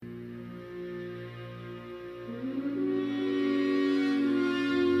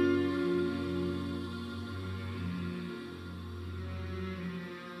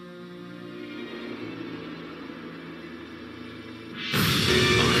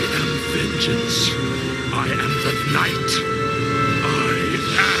vengeance. I am the knight.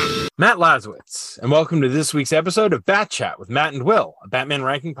 I am Matt Lazowitz, and welcome to this week's episode of Bat Chat with Matt and Will, a Batman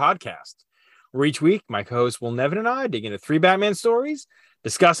ranking podcast, where each week my co-hosts Will Nevin and I dig into 3 Batman stories,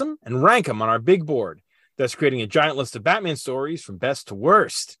 discuss them, and rank them on our big board, thus creating a giant list of Batman stories from best to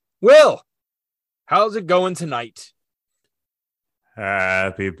worst. Will, how's it going tonight?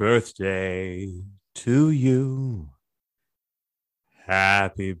 Happy birthday to you.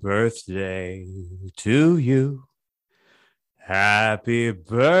 Happy birthday to you. Happy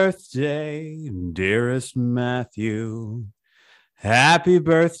birthday, dearest Matthew. Happy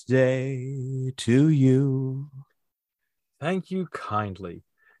birthday to you. Thank you kindly.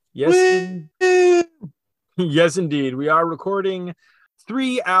 Yes, indeed. We are recording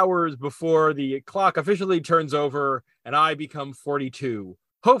 3 hours before the clock officially turns over and I become 42.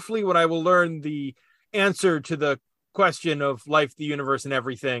 Hopefully when I will learn the answer to the question of life, the universe, and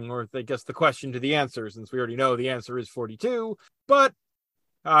everything, or I guess the question to the answer, since we already know the answer is 42, but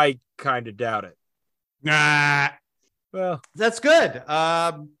I kind of doubt it. Well, that's good.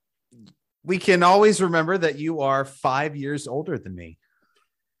 We can always remember that you are 5 years older than me.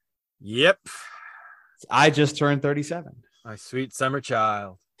 Yep. I just turned 37. My sweet summer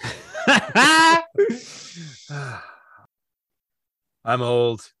child. I'm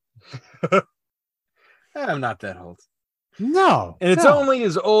old. I'm not that old. No. And it's only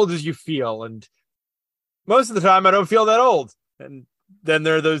as old as you feel. And most of the time, I don't feel that old. And then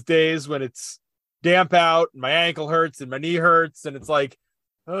there are those days when it's damp out, and my ankle hurts, and my knee hurts. And it's like,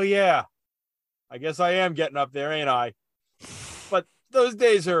 oh, yeah, I guess I am getting up there, ain't I? But those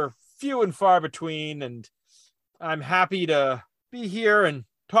days are few and far between. And I'm happy to be here and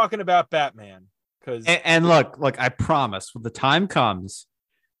talking about Batman. And look, I promise when the time comes,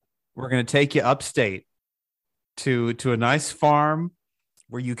 we're going to take you upstate to a nice farm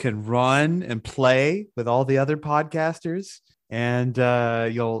where you can run and play with all the other podcasters, and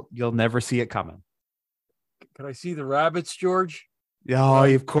you'll never see it coming. Can I see the rabbits, George? Oh,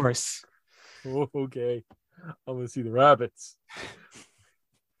 of course. Oh, okay. I'm going to see the rabbits.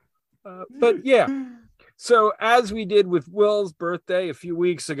 But yeah. So as we did with Will's birthday a few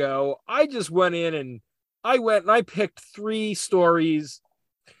weeks ago, I just went in and I picked 3 stories,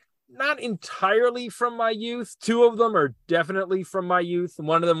 not entirely from my youth. 2 of them are definitely from my youth. And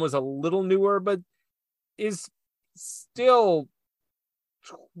one of them was a little newer, but is still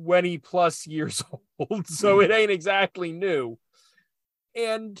 20 plus years old. So it ain't exactly new.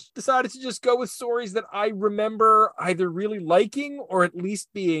 And decided to just go with stories that I remember either really liking or at least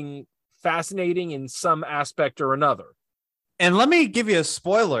being fascinating in some aspect or another. And let me give you a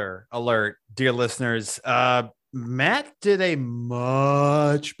spoiler alert, dear listeners. Matt did a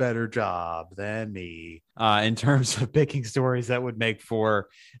much better job than me in terms of picking stories that would make for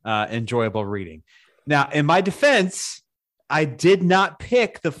enjoyable reading. Now, in my defense, I did not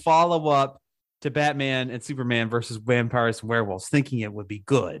pick the follow-up to Batman and Superman versus Vampires and Werewolves, thinking it would be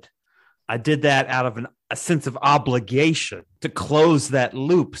good. I did that out of a sense of obligation to close that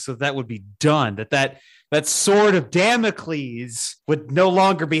loop, so that would be done, that sword of Damocles would no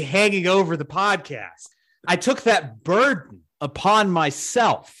longer be hanging over the podcast. I took that burden upon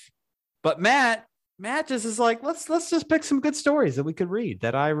myself. But Matt just is like, let's just pick some good stories that we could read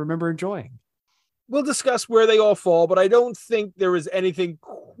that I remember enjoying. We'll discuss where they all fall, but I don't think there was anything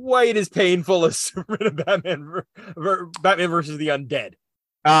quite as painful as Batman versus the Undead.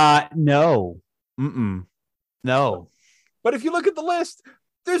 No. No. But if you look at the list,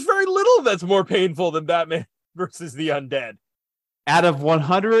 there's very little that's more painful than Batman versus the Undead. Out of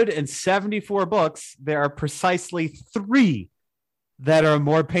 174 books, there are precisely 3 that are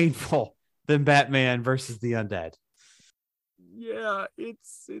more painful than Batman versus the Undead. Yeah,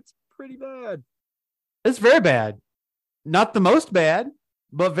 it's pretty bad. It's very bad. Not the most bad,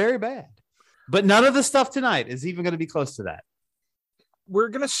 but very bad. But none of the stuff tonight is even going to be close to that. We're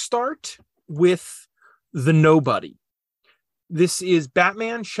going to start with The Nobody. This is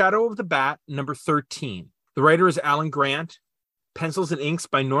Batman Shadow of the Bat, number 13. The writer is Alan Grant. Pencils and inks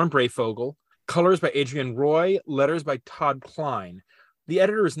by Norm Breyfogle. Colors by Adrian Roy. Letters by Todd Klein. The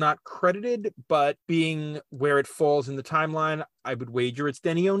editor is not credited, but being where it falls in the timeline, I would wager it's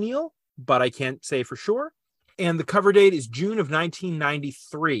Denny O'Neil, but I can't say for sure. And the cover date is June of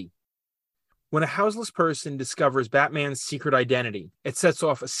 1993. When a houseless person discovers Batman's secret identity, it sets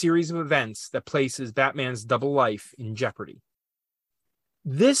off a series of events that places Batman's double life in jeopardy.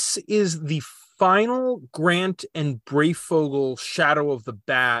 This is the final Grant and Breyfogle Shadow of the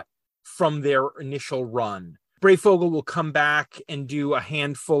Bat from their initial run. Breyfogle will come back and do a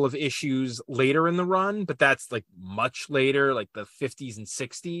handful of issues later in the run, but that's like much later, like the 50s and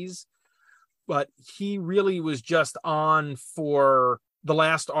 60s. but he really was just on for the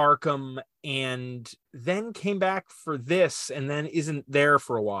last Arkham and then came back for this and then isn't there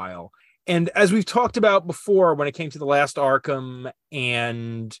for a while. And as we've talked about before, when it came to the last Arkham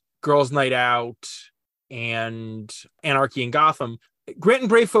and Girls' Night Out and Anarchy in Gotham, Grant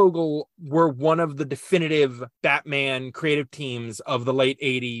and Breyfogle were one of the definitive Batman creative teams of the late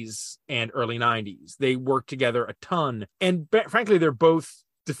 80s and early 90s. They worked together a ton. And frankly, they're both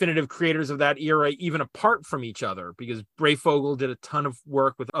definitive creators of that era, even apart from each other, because Breyfogle did a ton of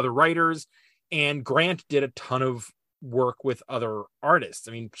work with other writers and Grant did a ton of work with other artists.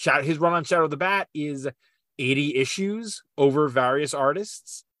 I mean, his run on Shadow of the Bat is 80 issues over various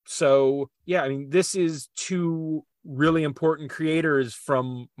artists. So, yeah, I mean, this is two really important creators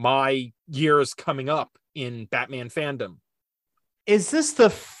from my years coming up in Batman fandom. Is this the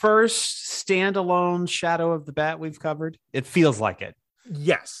first standalone Shadow of the Bat we've covered? It feels like it.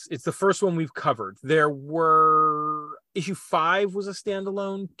 Yes, it's the first one we've covered. There were issue 5 was a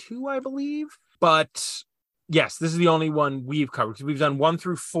standalone too, I believe. But yes, this is the only one we've covered. We've done 1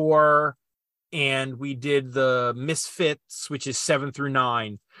 through 4, and we did the Misfits, which is 7 through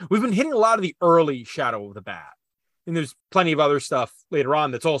 9. We've been hitting a lot of the early Shadow of the Bat. And there's plenty of other stuff later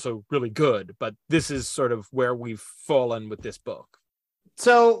on that's also really good, but this is sort of where we've fallen with this book.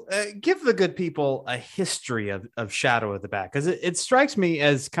 So give the good people a history of Shadow of the Bat, because it strikes me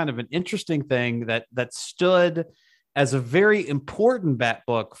as kind of an interesting thing that stood as a very important Bat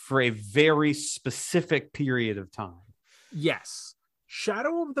book for a very specific period of time. Yes.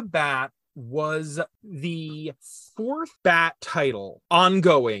 Shadow of the Bat was the 4th Bat title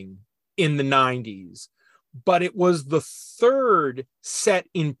ongoing in the 90s, but it was the 3rd set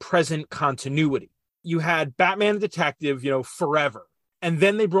in present continuity. You had Batman Detective, forever. And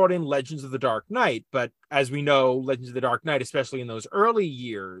then they brought in Legends of the Dark Knight. But as we know, Legends of the Dark Knight, especially in those early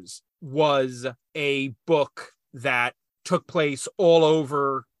years, was a book that took place all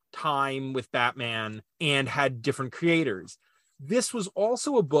over time with Batman and had different creators. This was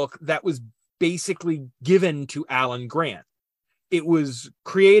also a book that was basically given to Alan Grant. It was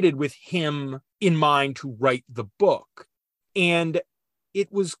created with him in mind to write the book. And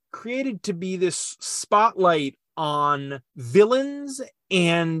it was created to be this spotlight on villains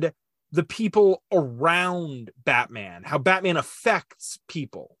and the people around Batman, how Batman affects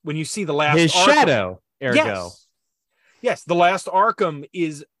people. When you see the last his Arkham, shadow, ergo. Yes, the last Arkham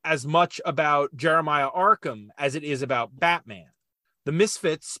is as much about Jeremiah Arkham as it is about Batman. The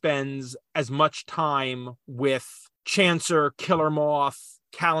Misfits spends as much time with Chancer, Killer Moth,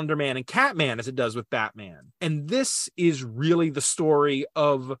 Calendar Man, and Catman as it does with Batman. And this is really the story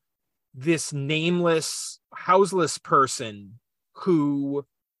of this nameless, houseless person who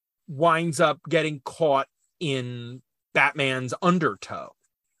winds up getting caught in Batman's undertow.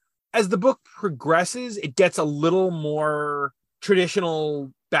 As the book progresses, it gets a little more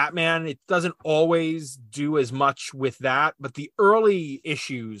traditional Batman. It doesn't always do as much with that, but the early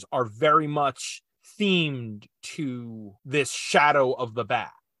issues are very much themed to this Shadow of the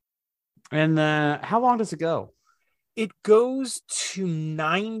Bat. And how long does it go? It goes to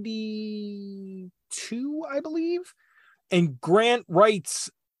 92, I believe. And Grant writes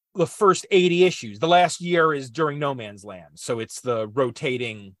the first 80 issues. The last year is during No Man's Land. So it's the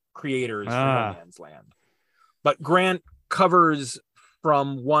rotating creators for No Man's Land. But Grant covers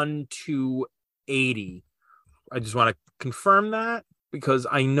from 1 to 80. I just want to confirm that because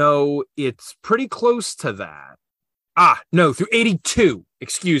I know it's pretty close to that. No, through 82.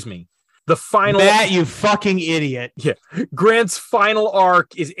 Excuse me. The final... Matt, you fucking idiot. Yeah. Grant's final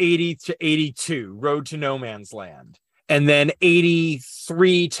arc is 80 to 82, Road to No Man's Land. And then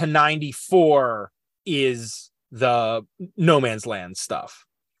 83 to 94 is the No Man's Land stuff.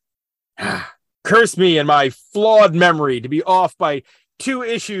 Curse me and my flawed memory to be off by 2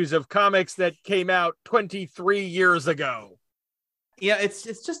 issues of comics that came out 23 years ago. Yeah, it's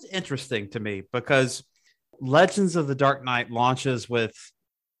just interesting to me because Legends of the Dark Knight launches with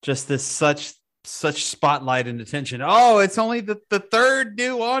just this such spotlight and attention. Oh, it's only the 3rd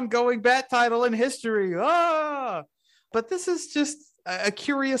new ongoing Bat title in history. But this is just a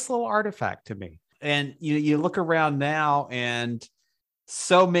curious little artifact to me. And you look around now and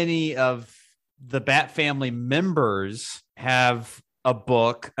so many of the Bat family members have a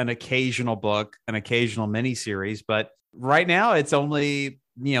book, an occasional miniseries, but right now it's only,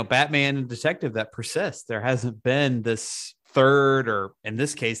 Batman and Detective that persists. There hasn't been this 3rd, or in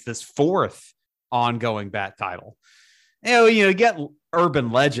this case, this 4th ongoing Bat title. You get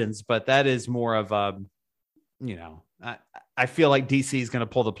Urban Legends, but that is more of a, I feel like DC is going to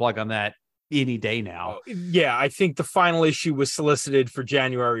pull the plug on that any day now. Yeah, I think the final issue was solicited for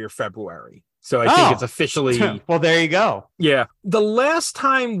January or February. So I think it's officially... Well, there you go. Yeah. The last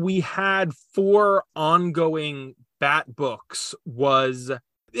time we had 4 ongoing Bat books was...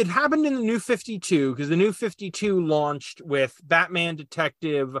 It happened in the New 52, because the New 52 launched with Batman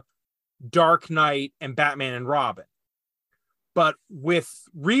Detective, Dark Knight, and Batman and Robin. But with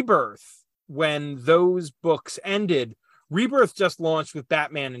Rebirth, when those books ended, Rebirth just launched with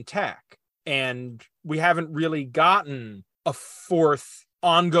Batman and Tech. And we haven't really gotten a 4th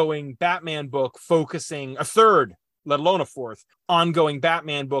ongoing Batman book focusing, a 3rd, let alone a 4th, ongoing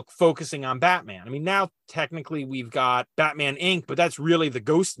Batman book focusing on Batman. I mean, now technically we've got Batman Inc., but that's really the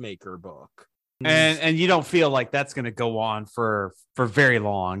Ghostmaker book. And you don't feel like that's going to go on for very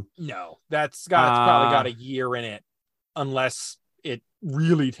long. No, that's probably got a year in it, unless it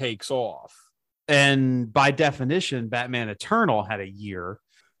really takes off. And by definition, Batman Eternal had a year.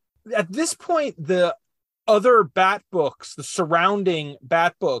 At this point, the other Bat books, the surrounding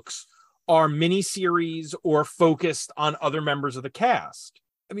Bat books, are miniseries or focused on other members of the cast.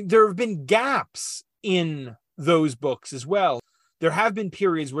 I mean, there have been gaps in those books as well. There have been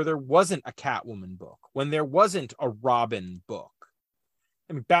periods where there wasn't a Catwoman book, when there wasn't a Robin book.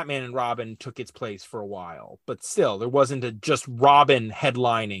 I mean, Batman and Robin took its place for a while, but still, there wasn't a just Robin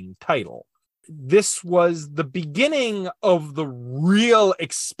headlining title. This was the beginning of the real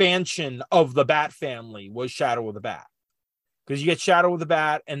expansion of the Bat family, was Shadow of the Bat. Because you get Shadow of the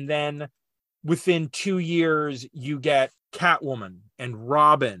Bat, and then within 2 years, you get Catwoman and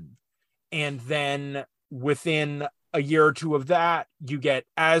Robin. And then within a year or two of that, you get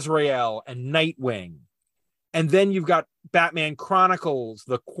Azrael and Nightwing. And then you've got Batman Chronicles,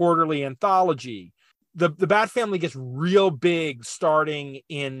 the quarterly anthology. The Bat family gets real big starting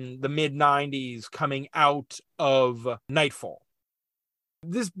in the mid-90s, coming out of Nightfall.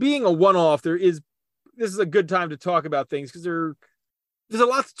 This being a one-off, this is a good time to talk about things, because there's a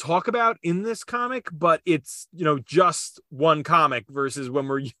lot to talk about in this comic, but it's, just one comic versus when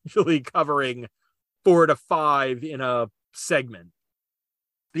we're usually covering 4 to 5 in a segment.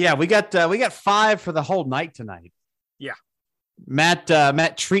 Yeah, we got 5 for the whole night tonight. Yeah.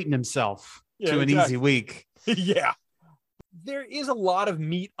 Matt treating himself to an easy week. Yeah. There is a lot of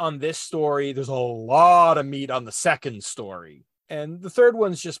meat on this story. There's a lot of meat on the second story. And the third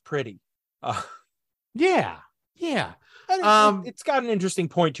one's just pretty. Yeah. It's got an interesting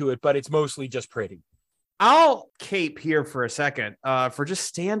point to it, but it's mostly just pretty. I'll cape here for a second for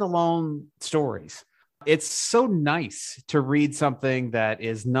just standalone stories. It's so nice to read something that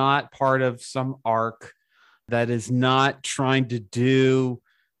is not part of some arc, that is not trying to do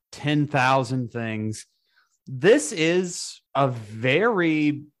 10,000 things. This is a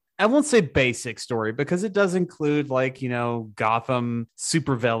very, I won't say basic story, because it does include Gotham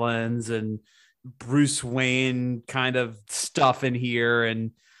supervillains and Bruce Wayne kind of stuff in here, and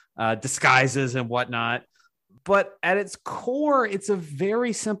disguises and whatnot. But at its core, it's a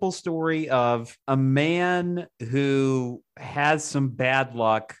very simple story of a man who has some bad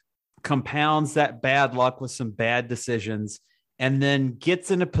luck, compounds that bad luck with some bad decisions, and then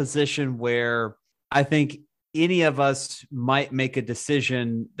gets in a position where I think any of us might make a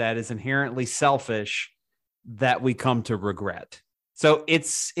decision that is inherently selfish that we come to regret. So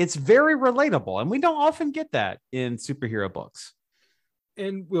it's very relatable, and we don't often get that in superhero books.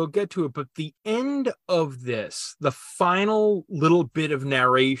 And we'll get to it, but the end of this, the final little bit of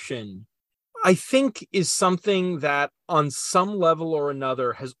narration, I think is something that on some level or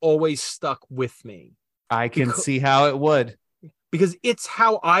another has always stuck with me. I can see how it would. Because it's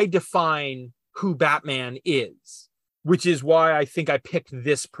how I define who Batman is, which is why I think I picked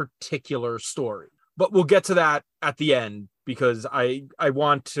this particular story. But we'll get to that at the end, because I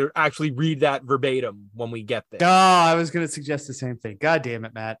want to actually read that verbatim when we get there. Oh, I was going to suggest the same thing. God damn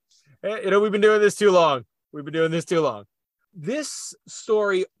it, Matt. We've been doing this too long. This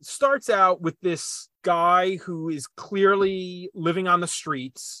story starts out with this guy who is clearly living on the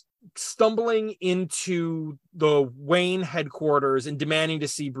streets, stumbling into the Wayne headquarters and demanding to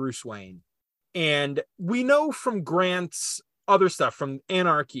see Bruce Wayne. And we know from Grant's other stuff, from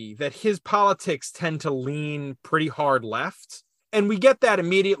Anarchy, that his politics tend to lean pretty hard left. And we get that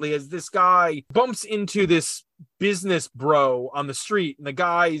immediately as this guy bumps into this business bro on the street. And the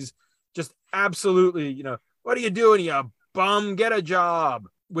guy's just absolutely, what are you doing, you bum? Get a job,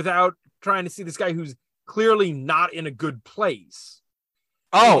 without trying to see this guy who's clearly not in a good place.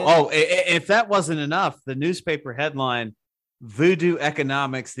 If that wasn't enough, the newspaper headline, Voodoo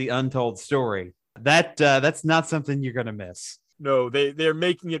Economics, The Untold Story. That's not something you're going to miss. No, they're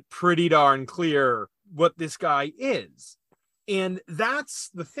making it pretty darn clear what this guy is. And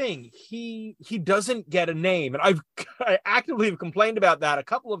that's the thing. He doesn't get a name. And I actively have complained about that a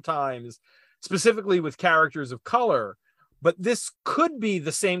couple of times, specifically with characters of color. But this could be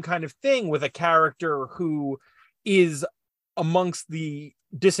the same kind of thing with a character who is amongst the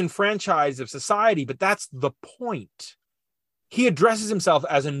disenfranchised of society. But that's the point. He addresses himself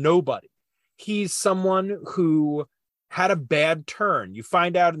as a nobody. He's someone who had a bad turn. You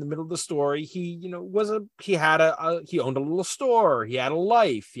find out in the middle of the story, he owned a little store. He had a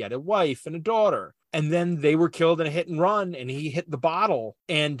life. He had a wife and a daughter. And then they were killed in a hit and run, and he hit the bottle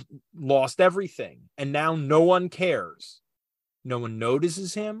and lost everything. And now no one cares. No one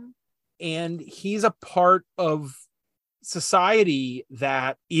notices him. And he's a part of society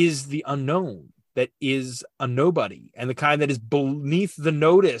that is the unknown, that is a nobody, and the kind that is beneath the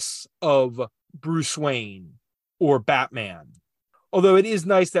notice of Bruce Wayne or Batman. Although it is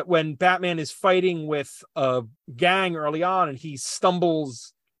nice that when Batman is fighting with a gang early on and he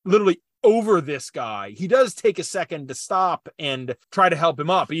stumbles literally over this guy, he does take a second to stop and try to help him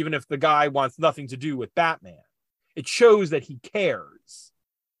up, even if the guy wants nothing to do with Batman. It shows that he cares.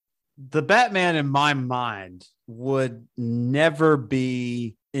 The Batman in my mind would never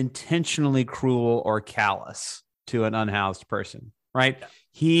be intentionally cruel or callous to an unhoused person, right? Yeah.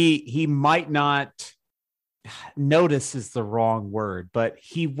 He might not, notice is the wrong word, but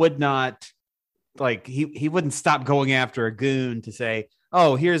he would not, like, he wouldn't stop going after a goon to say,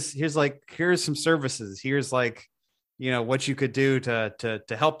 oh, here's some services. Here's like, what you could do to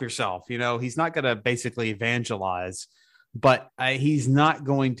help yourself. He's not going to basically evangelize, but he's not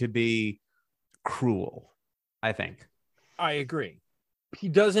going to be cruel, I think. I agree. He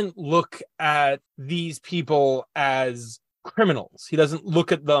doesn't look at these people as criminals. He doesn't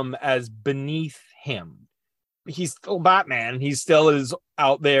look at them as beneath him. He's still Batman. He still is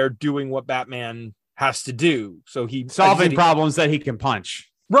out there doing what Batman has to do. So he's solving problems that he can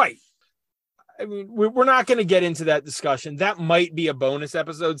punch. Right. I mean, we're not going to get into that discussion. That might be a bonus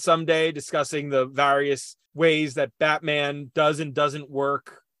episode someday, discussing the various ways that Batman does and doesn't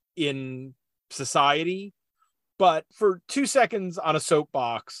work in society. But for 2 seconds on a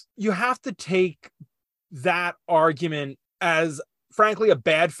soapbox, you have to take that argument as, frankly, a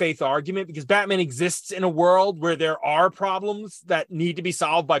bad faith argument, because Batman exists in a world where there are problems that need to be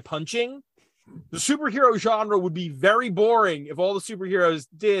solved by punching. The superhero genre would be very boring if all the superheroes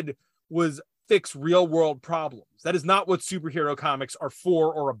did was fix real world problems. That is not what superhero comics are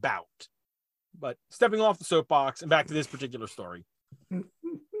for or about. But stepping off the soapbox and back to this particular story.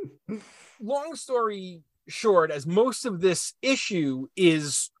 Long story short, as most of this issue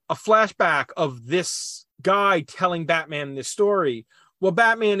is a flashback of this guy telling Batman this story, while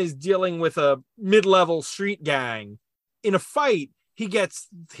Batman is dealing with a mid-level street gang. In a fight, he gets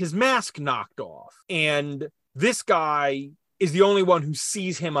his mask knocked off, and this guy is the only one who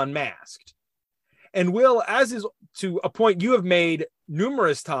sees him unmasked. And Will, as is to a point you have made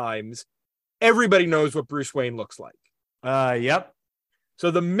numerous times, everybody knows what Bruce Wayne looks like. Yep. So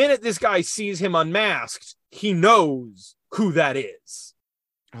the minute this guy sees him unmasked, he knows who that is.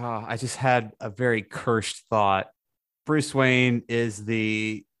 I just had a very cursed thought. Bruce Wayne is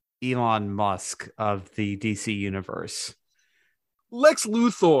the Elon Musk of the DC universe. Lex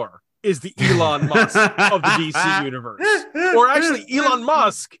Luthor is the Elon Musk of the DC universe. Or actually, Elon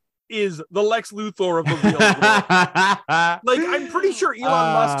Musk is the Lex Luthor of the real world. Like, I'm pretty sure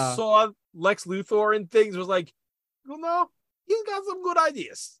Elon Musk saw Lex Luthor and things, was like, well, no, he's got some good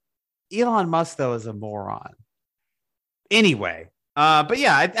ideas. Elon Musk, though, is a moron. Anyway, but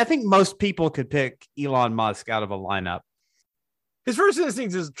yeah, I think most people could pick Elon Musk out of a lineup. His first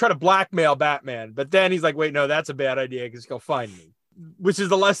instinct is try to blackmail Batman, but then he's like, wait, no, that's a bad idea because he'll find me. Which is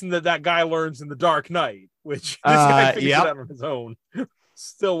the lesson that guy learns in The Dark Knight, which this guy figures out on his own.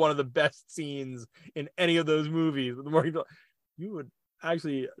 Still one of the best scenes in any of those movies. The more you would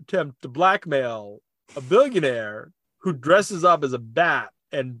actually attempt to blackmail a billionaire who dresses up as a bat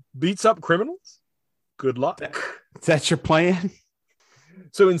and beats up criminals? Good luck. Is that your plan?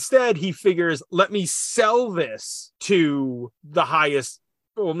 So instead, he figures, let me sell this to the highest,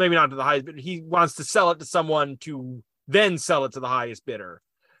 well, maybe not to the highest, but he wants to sell it to someone to then sell it to the highest bidder.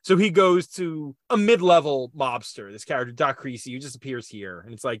 So he goes to a mid-level mobster, this character, Doc Creasy, who just appears here.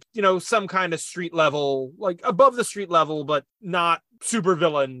 And it's like, some kind of street level, like above the street level, but not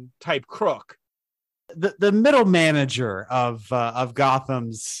supervillain type crook. The middle manager of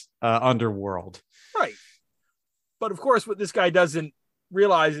Gotham's underworld. Right. But of course, what this guy doesn't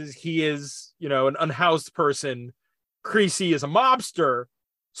realize is he is, an unhoused person. Creasy is a mobster.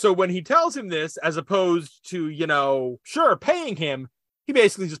 So when he tells him this, as opposed to, sure, paying him, he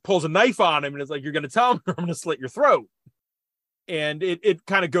basically just pulls a knife on him and is like, you're going to tell him or I'm going to slit your throat. And it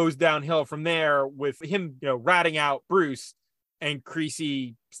kind of goes downhill from there with him, ratting out Bruce, and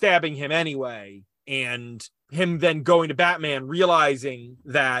Creasy stabbing him anyway, and him then going to Batman, realizing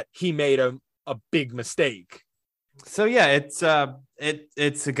that he made a big mistake. So yeah, it's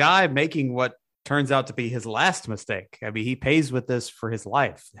a guy making what turns out to be his last mistake. I mean, he pays with this for his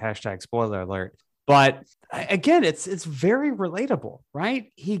life. Hashtag spoiler alert. But again, it's very relatable,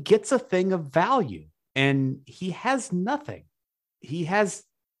 right? He gets a thing of value and he has nothing. He has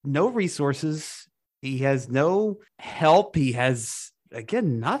no resources. He has no help. He has,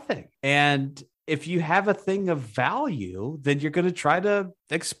 again, nothing. And if you have a thing of value, then you're going to try to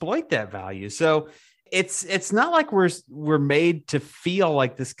exploit that value. So it's not like we're made to feel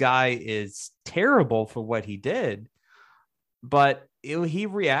like this guy is terrible for what he did, but he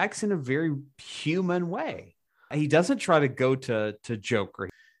reacts in a very human way. He doesn't try to go to Joker.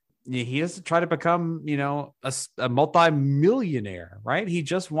 He doesn't try to become, a multi-millionaire, right? He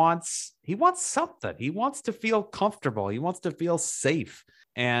just wants something. He wants to feel comfortable. He wants to feel safe.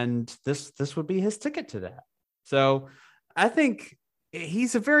 And this would be his ticket to that. So I think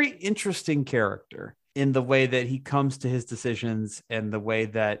he's a very interesting character in the way that he comes to his decisions and the way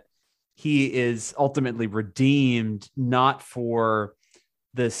that he is ultimately redeemed, not for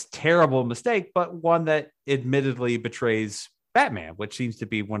this terrible mistake, but one that admittedly betrays Batman, which seems to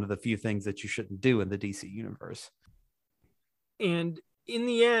be one of the few things that you shouldn't do in the DC universe. And in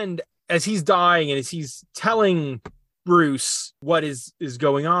the end, as he's dying and as he's telling Bruce what is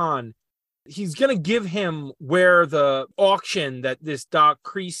going on, he's going to give him where the auction that this Doc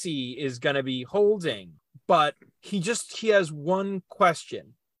Creasy is going to be holding. But he has one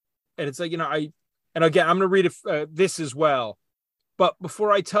question. And it's like, and again, I'm going to read this as well. But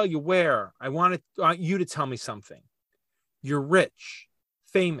before I tell you where, I want you to tell me something. You're rich,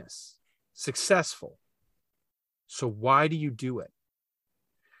 famous, successful. So why do you do it?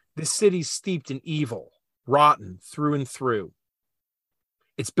 This city's steeped in evil, rotten through and through.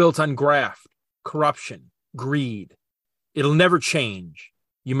 It's built on graft, corruption, greed. It'll never change.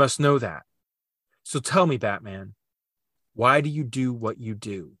 You must know that. So tell me, Batman, why do you do what you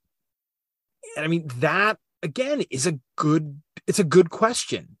do? And I mean, that again is a good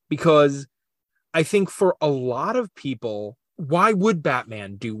question, because I think for a lot of people, why would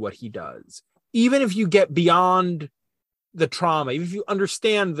Batman do what he does? Even if you get beyond the trauma, even if you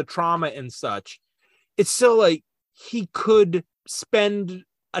understand the trauma and such, it's still like he could spend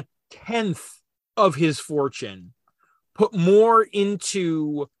 1/10 of his fortune, put more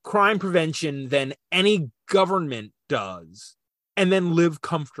into crime prevention than any government does, and then live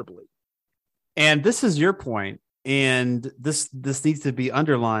comfortably. And this is your point. And this needs to be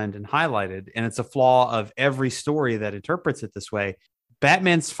underlined and highlighted. And it's a flaw of every story that interprets it this way.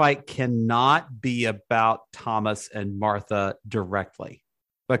 Batman's fight cannot be about Thomas and Martha directly,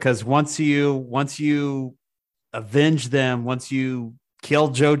 because once you avenge them, once you kill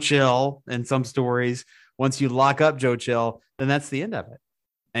Joe Chill in some stories, once you lock up Joe Chill, then that's the end of it.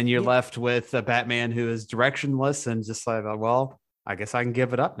 And you're left with a Batman who is directionless and just like, well, I guess I can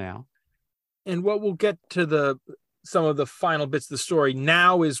give it up now. And what we'll get to some of the final bits of the story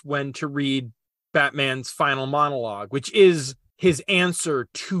now is when to read Batman's final monologue, which is his answer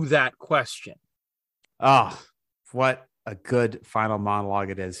to that question. Oh, what a good final monologue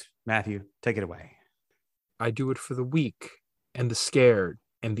it is. Matthew, take it away. I do it for the weak and the scared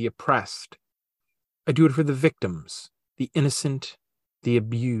and the oppressed. I do it for the victims, the innocent, the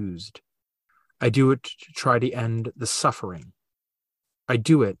abused. I do it to try to end the suffering. I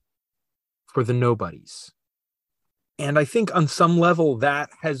do it for the nobodies. And I think on some level that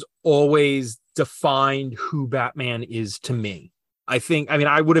has always defined who Batman is to me.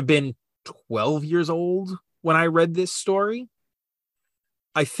 I would have been 12 years old when I read this story.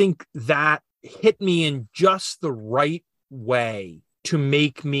 I think that hit me in just the right way to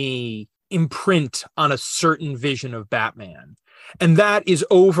make me imprint on a certain vision of Batman. And that is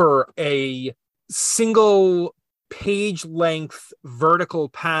over a single page length vertical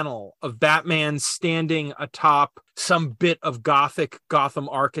panel of Batman standing atop some bit of Gotham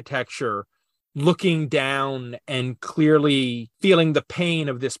architecture, looking down and clearly feeling the pain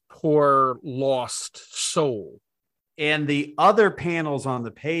of this poor lost soul. And the other panels on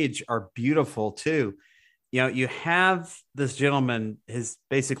the page are beautiful too. You have this gentleman, his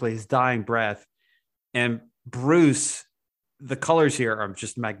dying breath, and Bruce, the colors here are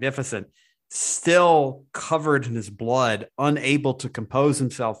just magnificent, still covered in his blood, unable to compose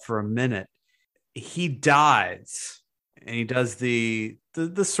himself for a minute. He dies, and he does the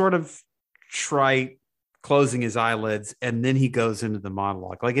sort of trite closing his eyelids, and then he goes into the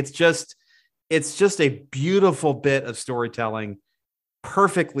monologue. Like it's just a beautiful bit of storytelling,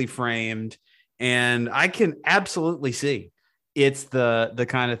 perfectly framed. And I can absolutely see it's the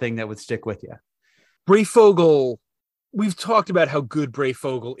kind of thing that would stick with you. Breyfogle, we've talked about how good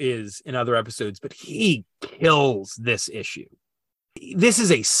Breyfogle is in other episodes, but he kills this issue. This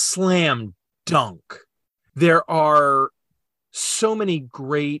is a slam dunk. There are so many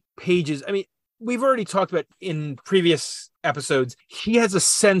great pages. I mean, we've already talked about in previous episodes, he has a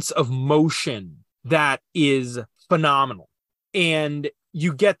sense of motion that is phenomenal. And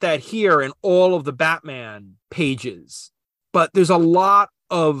you get that here in all of the Batman pages. But there's a lot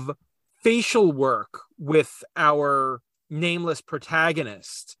of facial work with our nameless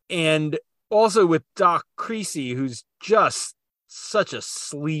protagonist, and also with Doc Creasy, who's just such a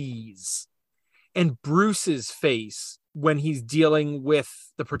sleaze, and Bruce's face when he's dealing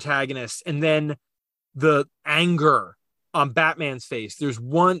with the protagonist, and then the anger on Batman's face. There's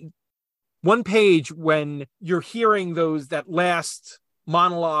one page when you're hearing that last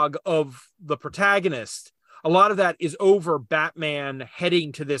monologue of the protagonist. A lot of that is over Batman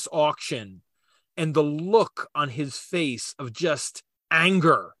heading to this auction, and the look on his face of just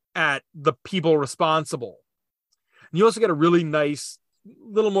anger at the people responsible. And you also get a really nice,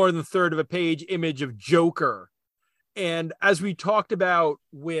 little more than a third of a page image of Joker. And as we talked about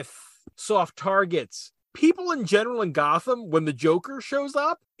with soft targets, people in general in Gotham, when the Joker shows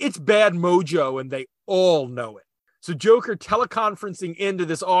up, it's bad mojo, and they all know it. So Joker teleconferencing into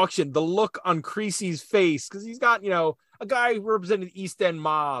this auction, the look on Creasy's face, because he's got, a guy representing the East End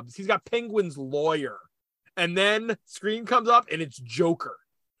mobs. He's got Penguin's lawyer. And then screen comes up and it's Joker.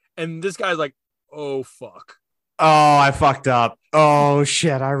 And this guy's like, oh, fuck. Oh, I fucked up. Oh,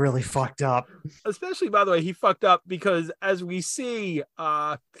 shit. I really fucked up. Especially, by the way, he fucked up because as we see,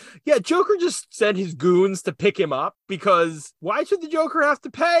 Joker just sent his goons to pick him up, because why should the Joker have to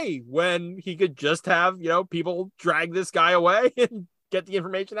pay when he could just have, people drag this guy away and get the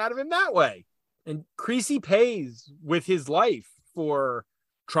information out of him that way? And Creasy pays with his life for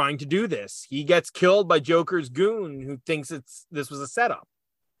trying to do this. He gets killed by Joker's goon who thinks this was a setup.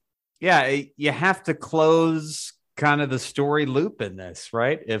 Yeah, you have to close kind of the story loop in this,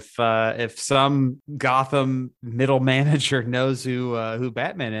 right? If some Gotham middle manager knows who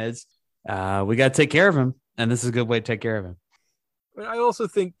Batman is, we got to take care of him, and this is a good way to take care of him. I also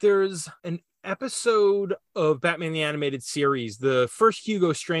think there's an episode of Batman the Animated Series, the first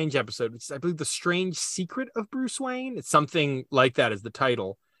Hugo Strange episode, which is, I believe, The Strange Secret of Bruce Wayne. It's something like that as the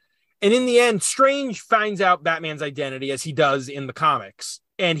title. And in the end, Strange finds out Batman's identity, as he does in the comics.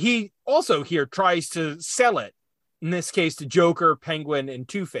 And he also here tries to sell it, in this case to Joker, Penguin, and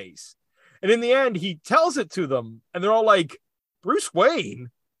Two-Face. And in the end, he tells it to them, and they're all like, Bruce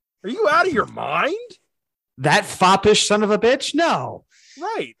Wayne? Are you out of your mind? That foppish son of a bitch? No.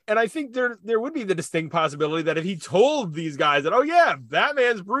 Right. And I think there would be the distinct possibility that if he told these guys that, oh yeah,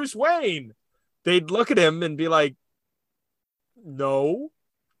 Batman's Bruce Wayne, they'd look at him and be like, no.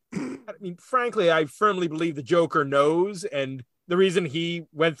 I mean, frankly, I firmly believe the Joker knows, and the reason he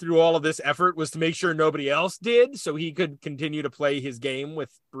went through all of this effort was to make sure nobody else did, so he could continue to play his game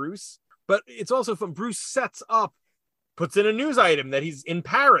with Bruce. But it's also from Bruce sets up, puts in a news item that he's in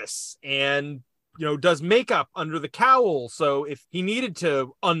Paris and, does makeup under the cowl. So if he needed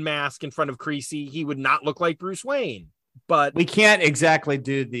to unmask in front of Creasy, he would not look like Bruce Wayne. But we can't exactly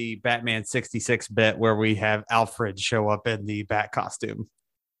do the Batman 66 bit where we have Alfred show up in the Bat costume.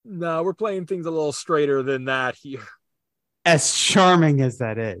 No, we're playing things a little straighter than that here. As charming as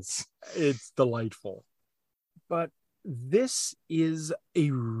that is. It's delightful. But this is a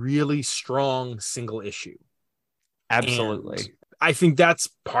really strong single issue. Absolutely. And I think that's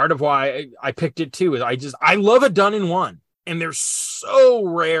part of why I picked it too. Is I love a done in one. And they're so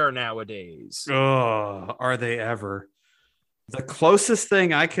rare nowadays. Oh, are they ever? The closest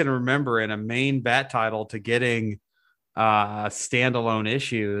thing I can remember in a main Bat title to getting standalone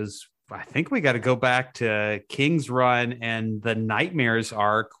issues, I think we got to go back to King's Run and the Nightmares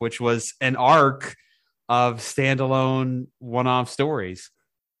arc, which was an arc of standalone one-off stories.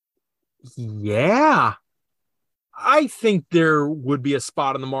 Yeah. I think there would be a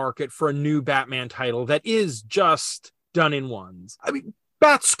spot in the market for a new Batman title that is just done in ones. I mean,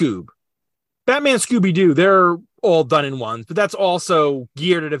 Bat-Scoob. Batman Scooby-Doo, they're all done in ones, but that's also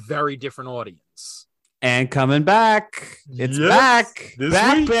geared at a very different audience. And coming back. It's back.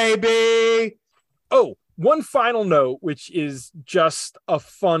 Back, week. Baby. Oh, one final note, which is just a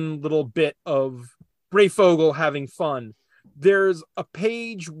fun little bit of Breyfogle having fun. There's a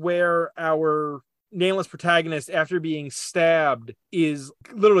page where our nameless protagonist, after being stabbed, is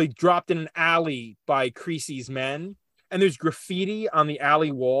literally dropped in an alley by Creasy's men. And there's graffiti on the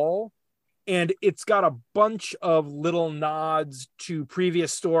alley wall. And it's got a bunch of little nods to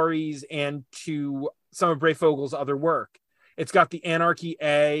previous stories and to some of Breyfogle's other work. It's got the Anarchy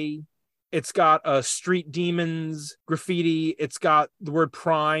A. It's got a Street Demons graffiti. It's got the word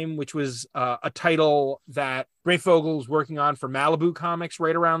Prime, which was a title that Breyfogle's working on for Malibu Comics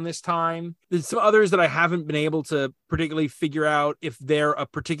right around this time. There's some others that I haven't been able to particularly figure out if they're a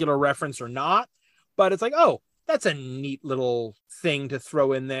particular reference or not. But it's like, oh, that's a neat little thing to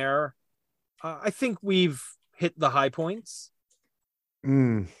throw in there. I think we've hit the high points.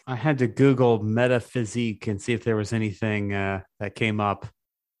 I had to Google metaphysique and see if there was anything that came up.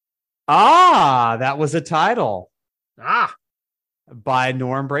 That was a title. By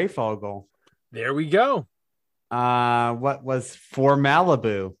Norm Breyfogle. There we go. What was For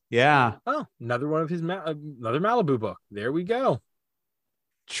Malibu? Yeah. Oh, another one of his another Malibu book. There we go.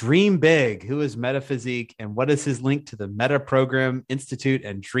 Dream Big. Who is Metaphysique, and what is his link to the Meta Program Institute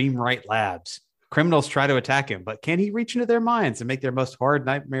and Dreamwrite Labs? Criminals try to attack him, but can he reach into their minds and make their most horrid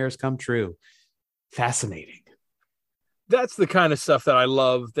nightmares come true? Fascinating. That's the kind of stuff that I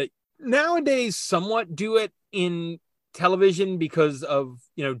love, that nowadays somewhat do it in television because of,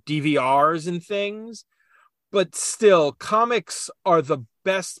 DVRs and things, but still comics are the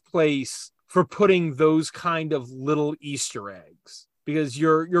best place for putting those kind of little Easter eggs, because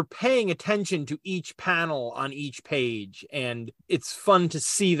you're paying attention to each panel on each page, and it's fun to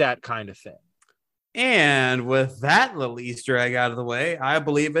see that kind of thing. And with that little Easter egg out of the way, I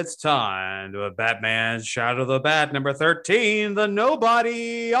believe it's time to Batman Shadow the Bat, number 13, The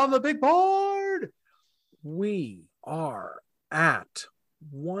Nobody on the big board. We are at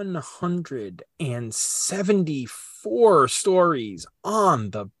 174 stories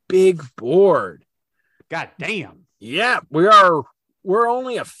on the big board. God damn. Yeah, we're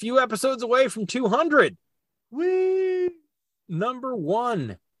only a few episodes away from 200. Whee! Number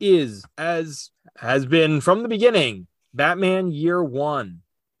 1 is, as has been from the beginning, Batman Year One,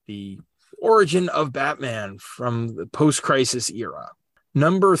 the origin of Batman from the post-crisis era.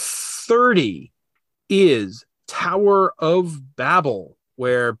 Number 30 is Tower of Babel,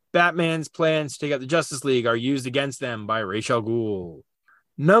 where Batman's plans to take out the Justice League are used against them by Ra's al Ghul.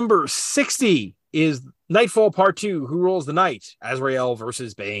 Number 60 is Nightfall Part 2, Who Rules the Night? Azrael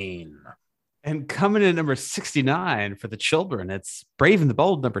versus Bane. And coming in at number 69 for the children, it's Brave and the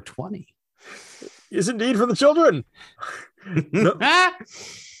Bold, number 20. Is indeed for the children.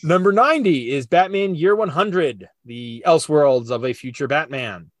 Number 90 is Batman Year 100, the Elseworlds of a Future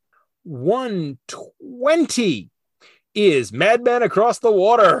Batman. 120 is Madman Across the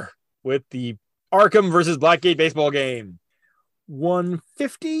Water with the Arkham versus Blackgate baseball game.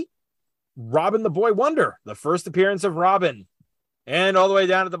 150, Robin the Boy Wonder, the first appearance of Robin. And all the way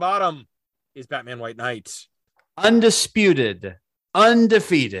down at the bottom is Batman White Knight. Undisputed,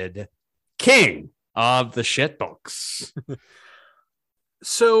 undefeated king of the shit books.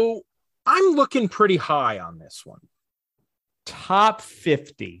 So I'm looking pretty high on this one. Top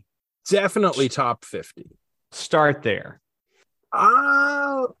 50. Definitely top 50. Start there.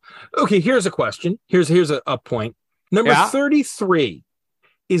 Okay, here's a question. Here's a point. Number 33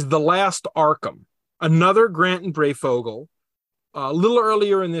 is The Last Arkham, another Grant and Breyfogle, a little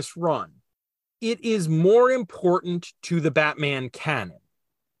earlier in this run. It is more important to the Batman canon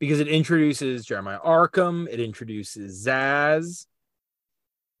because it introduces Jeremiah Arkham. It introduces Zsasz.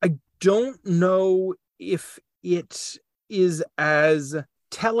 I don't know if it is as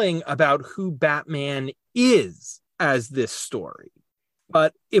telling about who Batman is as this story.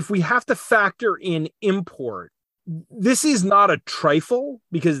 But if we have to factor in import, this is not a trifle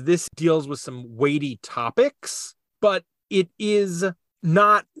because this deals with some weighty topics, but it is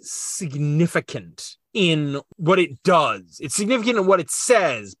not significant in what it does. It's significant in what it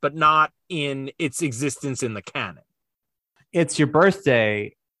says, but not in its existence in the canon. It's your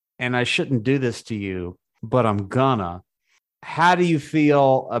birthday, and I shouldn't do this to you, but I'm gonna. How do you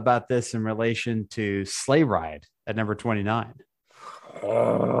feel about this in relation to Sleigh Ride at number 29?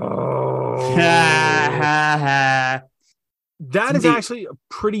 Oh. That is actually a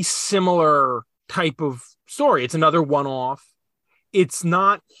pretty similar type of story. It's another one-off. It's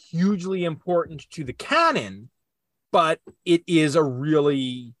not hugely important to the canon, but it is a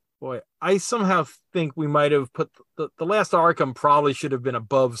really... Boy, I somehow think we might have put... The Last Arkham probably should have been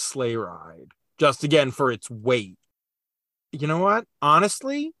above Sleigh Ride, just again for its weight. You know what?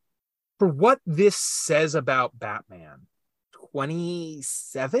 Honestly, for what this says about Batman,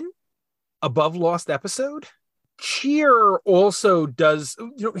 27 above Lost Episode? Cheer also does...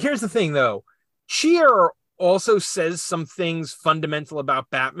 here's the thing, though. Cheer also says some things fundamental about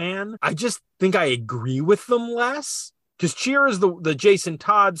Batman. I just think I agree with them less. Because Cheer is the Jason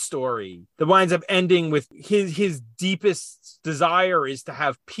Todd story that winds up ending with his deepest desire is to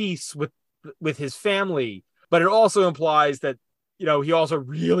have peace with his family. but it also implies that, he also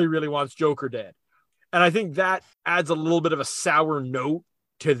really, really wants Joker dead. And I think that adds a little bit of a sour note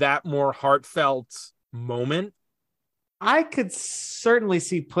to that more heartfelt moment. I could certainly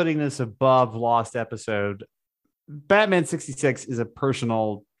see putting this above Lost Episode. Batman 66 is a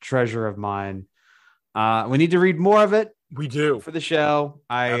personal treasure of mine. We need to read more of it. We do. For the show.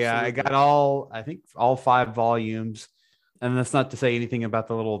 I got all 5 volumes. And that's not to say anything about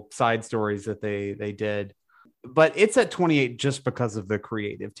the little side stories that they did. But it's at 28 just because of the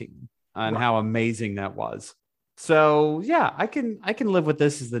creative team and how amazing that was. So, yeah, I can live with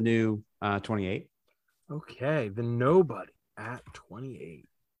this as the new 28. Okay, The Nobody at 28.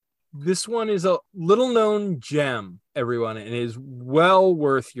 This one is a little known gem, everyone, and is well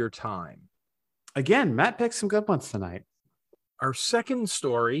worth your time. Again, Matt picked some good ones tonight. Our second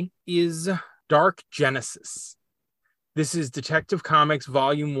story is Dark Genesis. This is Detective Comics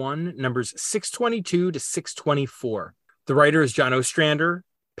Volume 1, numbers 622 to 624. The writer is John Ostrander.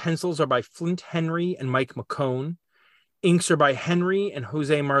 Pencils are by Flint Henry and Mike McCone. Inks are by Henry and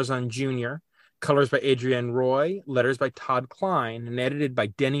Jose Marzan Jr. Colors by Adrienne Roy. Letters by Todd Klein and edited by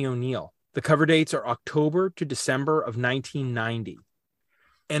Denny O'Neil. The cover dates are October to December of 1990.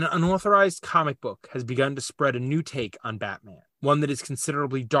 An unauthorized comic book has begun to spread a new take on Batman, one that is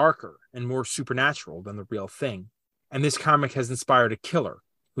considerably darker and more supernatural than the real thing. And this comic has inspired a killer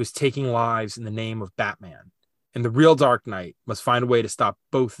who is taking lives in the name of Batman. And the real Dark Knight must find a way to stop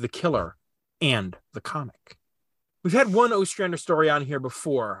both the killer and the comic. We've had one Ostrander story on here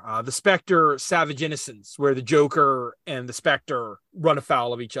before, The Spectre Savage Innocence, where the Joker and the Spectre run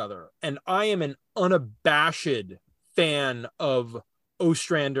afoul of each other. And I am an unabashed fan of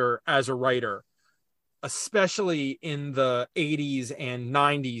Ostrander as a writer, especially in the 80s and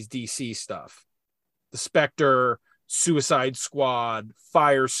 90s DC stuff. The Spectre, Suicide Squad,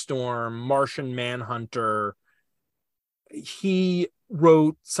 Firestorm, Martian Manhunter. He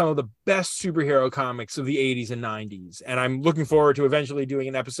wrote some of the best superhero comics of the 80s and 90s. And I'm looking forward to eventually doing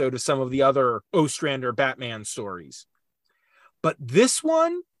an episode of some of the other Ostrander Batman stories. But this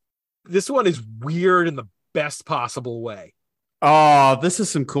one is weird in the best possible way. Oh, this is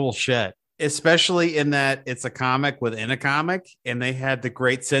some cool shit, especially in that it's a comic within a comic, and they had the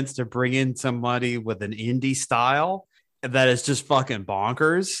great sense to bring in somebody with an indie style that is just fucking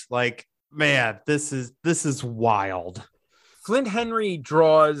bonkers. Like, man, this is wild. Flint Henry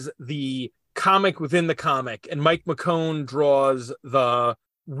draws the comic within the comic, and Mike McCone draws the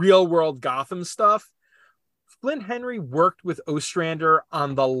real world Gotham stuff. Flint Henry worked with Ostrander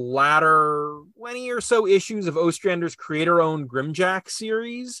on the latter 20 or so issues of Ostrander's creator-owned Grimjack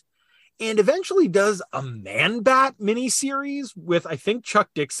series, and eventually does a Man-Bat miniseries with, I think, Chuck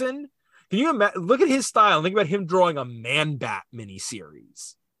Dixon. Can you look at his style and think about him drawing a Man-Bat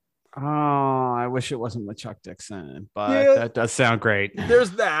miniseries? Oh, I wish it wasn't with Chuck Dixon, but that does sound great.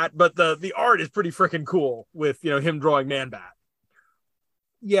 There's that, but the art is pretty freaking cool with, him drawing Man-Bat.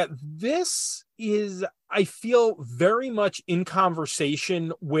 Yeah, this is, I feel, very much in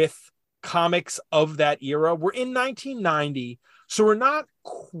conversation with comics of that era. We're in 1990, so we're not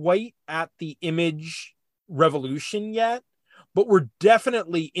quite at the Image revolution yet, but we're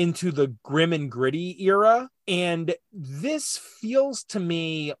definitely into the grim and gritty era. And this feels to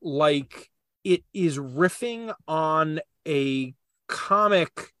me like it is riffing on a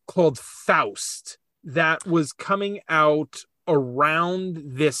comic called Faust that was coming out around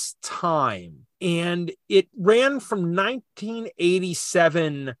this time. And it ran from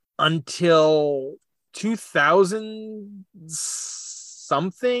 1987 until 2000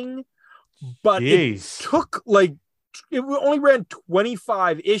 something. But Jeez. It took it only ran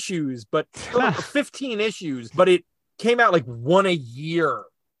 25 issues, but 15 issues, but it came out like one a year.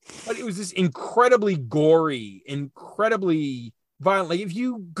 But it was this incredibly gory, incredibly violent. Like if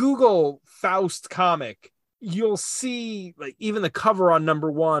you Google Faust comic, you'll see like even the cover on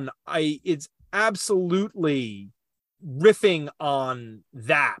number 1. It's absolutely riffing on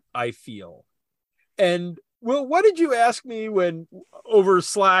that, I feel. And Will, what did you ask me when over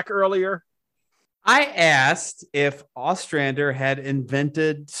Slack earlier? I asked if Ostrander had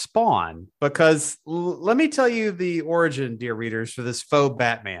invented Spawn, because let me tell you the origin, dear readers, for this faux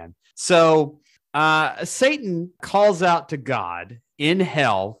Batman. So Satan calls out to God in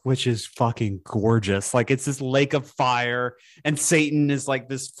hell, which is fucking gorgeous. Like it's this lake of fire, and Satan is like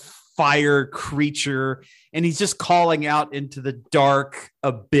this fire creature, and he's just calling out into the dark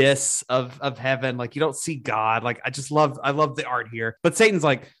abyss of heaven. Like you don't see God. Like I love the art here. But Satan's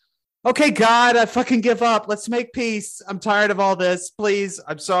like, okay, God, I fucking give up. Let's make peace. I'm tired of all this. Please.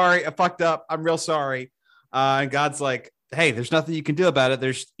 I'm sorry. I fucked up. I'm real sorry. And God's like, hey, there's nothing you can do about it.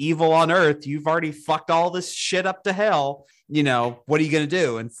 There's evil on earth. You've already fucked all this shit up to hell. You know, what are you going to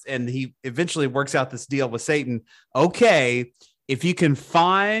do? And he eventually works out this deal with Satan. Okay, if you can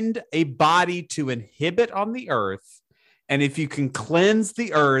find a body to inhibit on the earth, and if you can cleanse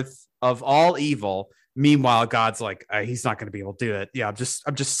the earth of all evil, meanwhile, God's like, he's not going to be able to do it. Yeah,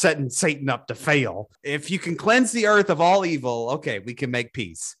 I'm just setting Satan up to fail. If you can cleanse the earth of all evil, okay, we can make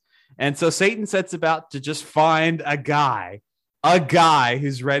peace. And so Satan sets about to just find a guy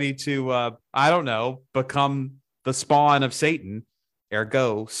who's ready to, I don't know, become the spawn of Satan,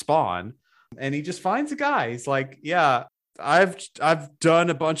 ergo spawn. And he just finds a guy. He's like, yeah, I've done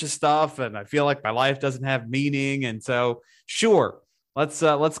a bunch of stuff and I feel like my life doesn't have meaning. And so, sure, let's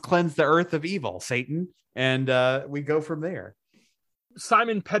cleanse the earth of evil, Satan. And we go from there.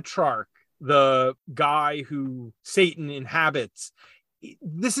 Simon Petrarch, the guy who Satan inhabits,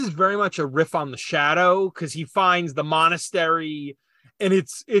 this is very much a riff on the Shadow, because he finds the monastery and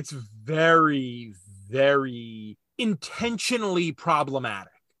it's very, very intentionally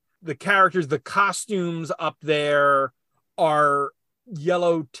problematic. The characters, the costumes up there are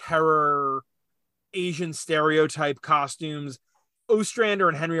yellow terror, Asian stereotype costumes. Ostrander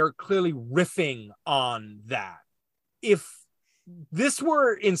and Henry are clearly riffing on that. If this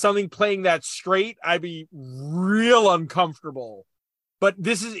were in something playing that straight, I'd be real uncomfortable. But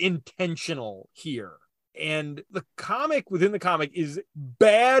this is intentional here. And the comic within the comic is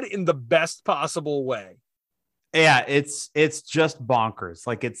bad in the best possible way. Yeah, it's just bonkers.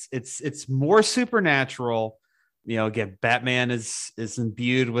 Like it's more supernatural. You know, again, Batman is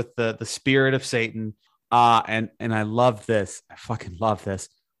imbued with the spirit of Satan. And I love this. I fucking love this.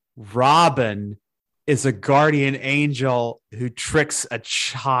 Robin is a guardian angel who tricks a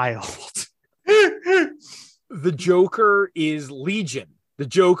child. The Joker is Legion. The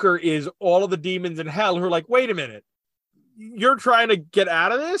Joker is all of the demons in hell who are like, wait a minute, you're trying to get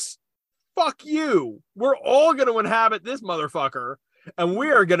out of this? Fuck you. We're all going to inhabit this motherfucker, and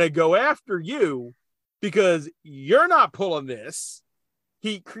we are going to go after you because you're not pulling this.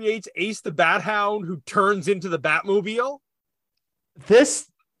 He creates Ace the Bat Hound, who turns into the Batmobile. This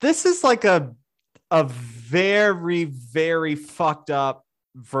is like a very, very fucked up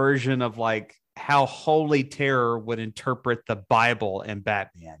version of like how Holy Terror would interpret the Bible and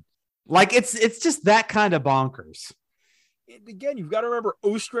Batman. Like it's just that kind of bonkers. Again, you've got to remember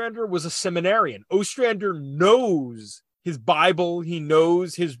Ostrander was a seminarian. Ostrander knows his Bible. He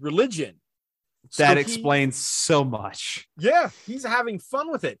knows his religion. That explains so much. Yeah, he's having fun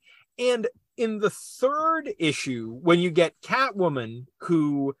with it. And in the third issue, when you get Catwoman,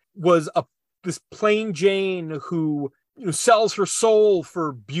 who was this plain Jane who sells her soul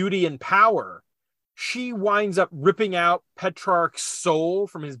for beauty and power, she winds up ripping out Petrarch's soul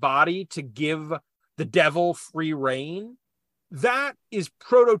from his body to give the devil free reign. That is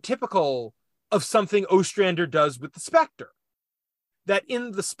prototypical of something Ostrander does with the Spectre. That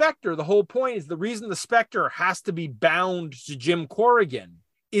in the Spectre, the whole point is the reason the Spectre has to be bound to Jim Corrigan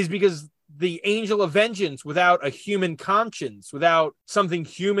is because the Angel of Vengeance, without a human conscience, without something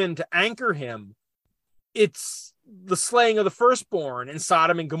human to anchor him, it's the slaying of the firstborn and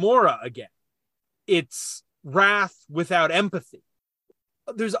Sodom and Gomorrah again. It's wrath without empathy.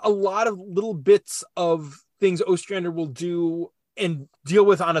 There's a lot of little bits of things Ostrander will do and deal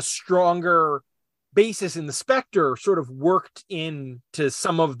with on a stronger basis in the Spectre sort of worked into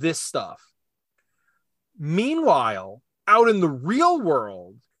some of this stuff. Meanwhile, out in the real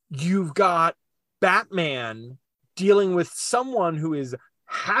world, you've got Batman dealing with someone who is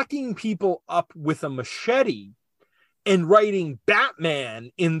hacking people up with a machete and writing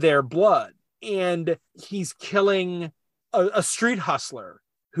Batman in their blood. And he's killing a street hustler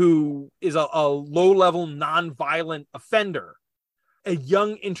who is a low-level, non-violent offender. A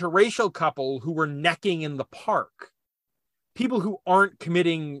young interracial couple who were necking in the park. People who aren't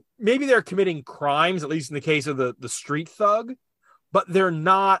committing, maybe they're committing crimes, at least in the case of the street thug, but they're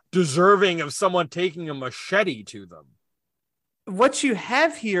not deserving of someone taking a machete to them. What you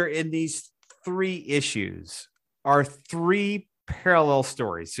have here in these three issues are three parallel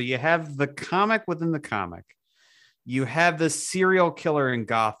stories. So you have the comic within the comic. You have the serial killer in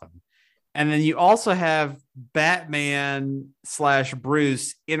Gotham. And then you also have Batman /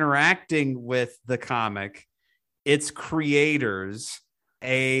 Bruce interacting with the comic, its creators,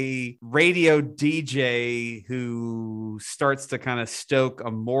 a radio DJ who starts to kind of stoke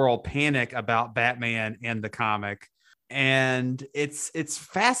a moral panic about Batman and the comic. And it's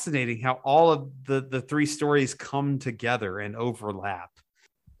fascinating how all of the three stories come together and overlap.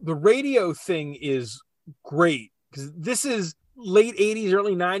 The radio thing is great because this is late 80s,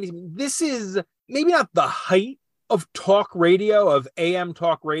 early 90s. This is maybe not the height of talk radio, of AM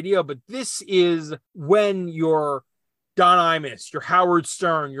talk radio, but this is when your Don Imus, your Howard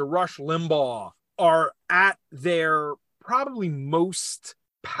Stern, your Rush Limbaugh are at their probably most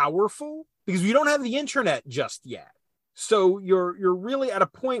powerful, because we don't have the internet just yet. So you're really at a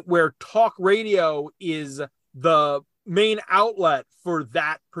point where talk radio is the main outlet for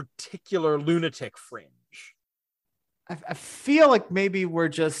that particular lunatic fringe. I feel like maybe we're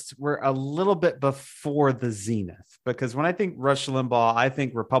a little bit before the zenith, because when I think Rush Limbaugh, I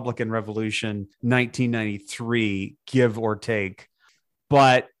think Republican Revolution 1993, give or take.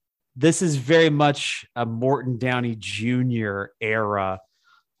 But this is very much a Morton Downey Jr. era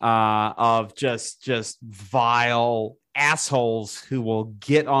of just vile assholes who will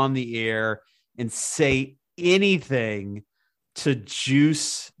get on the air and say anything to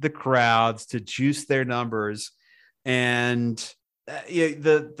juice the crowds, to juice their numbers. And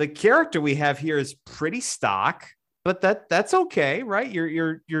the character we have here is pretty stock, but that's okay, right?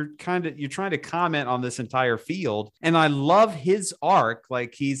 You're trying to comment on this entire field, and I love his arc.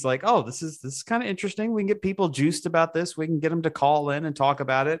 Like, he's like, oh, this is kind of interesting. We can get people juiced about this. We can get them to call in and talk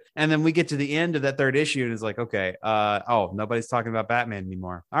about it, and then we get to the end of that third issue, and it's like, okay, nobody's talking about Batman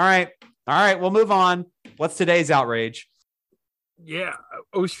anymore. All right, we'll move on. What's today's outrage? Yeah,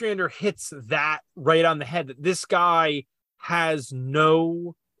 Ostrander hits that right on the head, that this guy has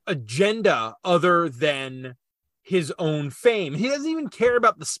no agenda other than his own fame. He doesn't even care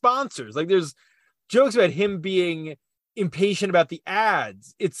about the sponsors. Like, there's jokes about him being impatient about the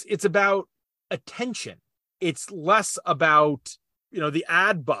ads. It's about attention. It's less about, the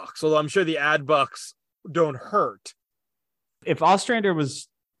ad bucks, although I'm sure the ad bucks don't hurt. If Ostrander is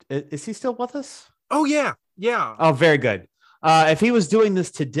he still with us? Oh, yeah. Oh, very good. If he was doing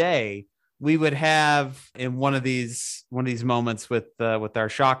this today, we would have, in one of these moments with our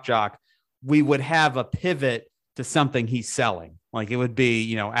shock jock, we would have a pivot to something he's selling. Like, it would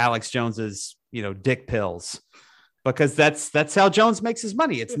be, Alex Jones's, dick pills, because that's how Jones makes his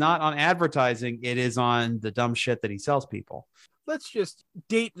money. It's not on advertising. It is on the dumb shit that he sells people. Let's just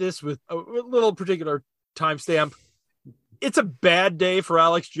date this with a little particular timestamp. It's a bad day for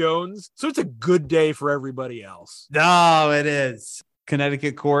Alex Jones, so it's a good day for everybody else. No, it is.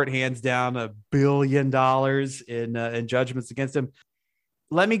 Connecticut court hands down $1 billion in judgments against him.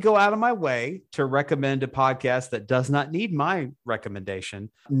 Let me go out of my way to recommend a podcast that does not need my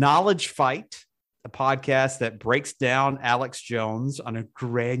recommendation. Knowledge Fight, a podcast that breaks down Alex Jones on a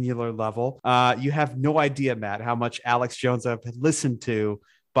granular level. You have no idea, Matt, how much Alex Jones I've listened to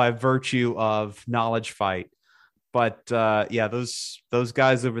by virtue of Knowledge Fight. But those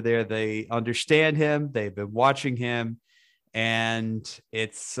guys over there, they understand him. They've been watching him, and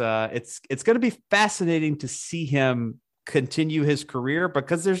it's going to be fascinating to see him continue his career,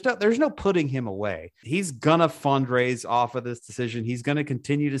 because there's no putting him away. He's gonna fundraise off of this decision. He's going to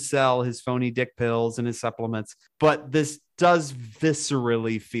continue to sell his phony dick pills and his supplements, but this does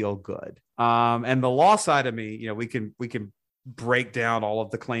viscerally feel good. And the law side of me, we can break down all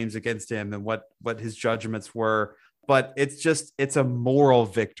of the claims against him and what his judgments were, but it's a moral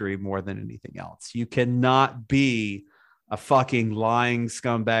victory more than anything else. You cannot be a fucking lying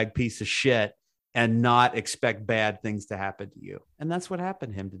scumbag piece of shit and not expect bad things to happen to you. And that's what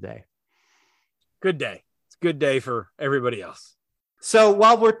happened to him today. Good day. It's a good day for everybody else. So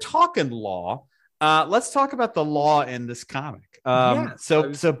while we're talking law, let's talk about the law in this comic.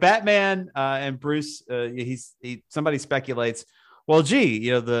 So Batman and Bruce, somebody speculates, well, gee,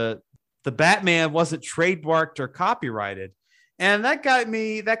 the Batman wasn't trademarked or copyrighted, and that got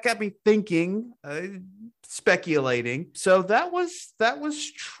me thinking, speculating. So that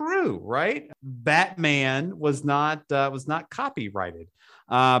was true, right? Batman was not copyrighted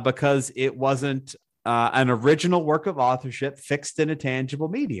because it wasn't an original work of authorship fixed in a tangible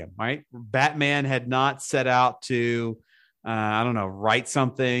medium, right? Batman had not set out to, write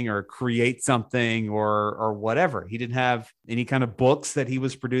something or create something or whatever. He didn't have any kind of books that he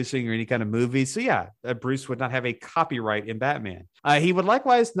was producing or any kind of movies. So yeah, Bruce would not have a copyright in Batman. He would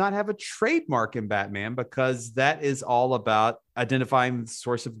likewise not have a trademark in Batman, because that is all about identifying the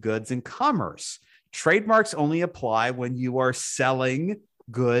source of goods and commerce. Trademarks only apply when you are selling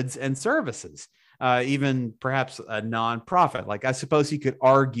goods and services. Even perhaps a nonprofit. Like, I suppose he could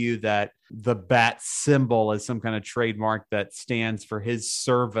argue that the bat symbol is some kind of trademark that stands for his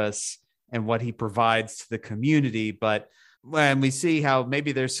service and what he provides to the community. But when we see how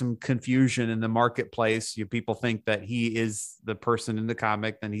maybe there's some confusion in the marketplace, people think that he is the person in the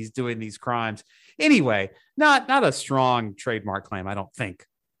comic and he's doing these crimes. Anyway, not a strong trademark claim, I don't think.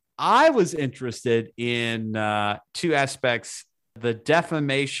 I was interested in two aspects the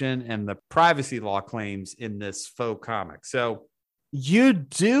defamation and the privacy law claims in this faux comic. So you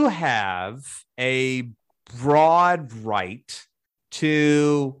do have a broad right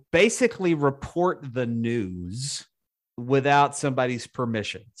to basically report the news without somebody's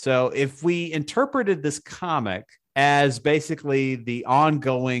permission. So if we interpreted this comic as basically the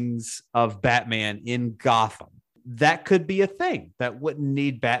ongoings of Batman in Gotham, that could be a thing that wouldn't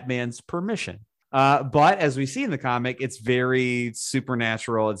need Batman's permission. But as we see in the comic, it's very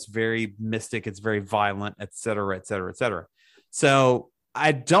supernatural. It's very mystic. It's very violent, et cetera, et cetera, et cetera. So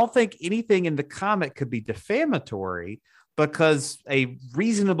I don't think anything in the comic could be defamatory because a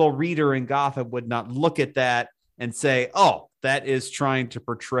reasonable reader in Gotham would not look at that and say, oh, that is trying to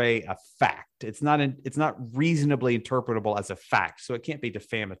portray a fact. It's not reasonably interpretable as a fact, so it can't be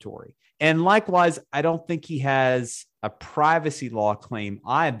defamatory. And likewise, I don't think he has a privacy law claim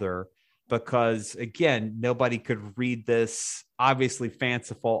either, because again, nobody could read this obviously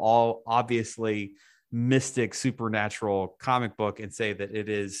fanciful, all obviously mystic, supernatural comic book and say that it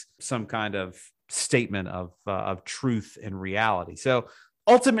is some kind of statement of truth and reality. So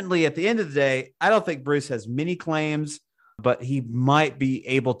ultimately, at the end of the day, I don't think Bruce has many claims, but he might be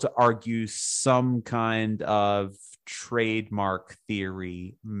able to argue some kind of trademark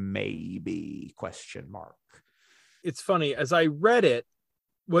theory, maybe, question mark. It's funny, as I read it,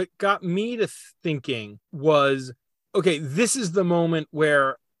 what got me to thinking was, okay, this is the moment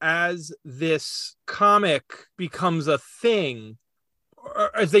where as this comic becomes a thing,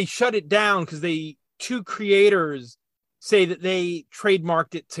 or as they shut it down because they two creators say that they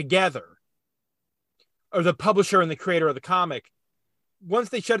trademarked it together, or the publisher and the creator of the comic. Once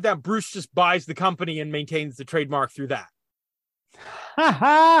they shut it down, Bruce just buys the company and maintains the trademark through that.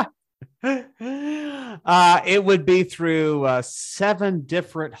 It would be through 7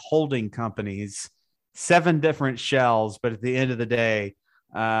 different holding companies, 7 different shells. But at the end of the day,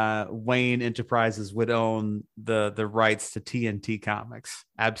 Wayne Enterprises would own the rights to TNT Comics.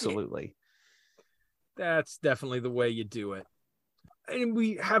 Absolutely. That's definitely the way you do it. And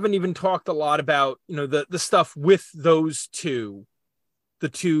we haven't even talked a lot about, the stuff with those two, the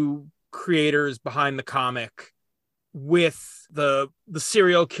two creators behind the comic, with the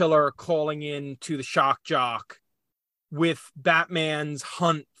serial killer calling in to the shock jock, with Batman's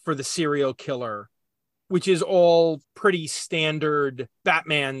hunt for the serial killer, which is all pretty standard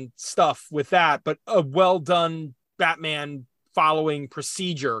Batman stuff with that, but a well done Batman following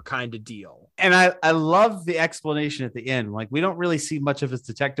procedure kind of deal. And I love the explanation at the end. Like, we don't really see much of his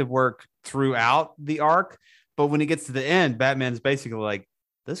detective work throughout the arc, but when he gets to the end, Batman's basically like,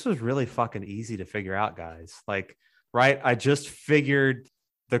 this was really fucking easy to figure out, guys. Like, right? I just figured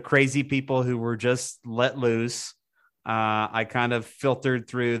the crazy people who were just let loose. I kind of filtered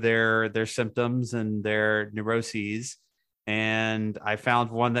through their symptoms and their neuroses, and I found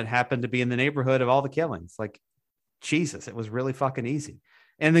one that happened to be in the neighborhood of all the killings. Like, Jesus, it was really fucking easy.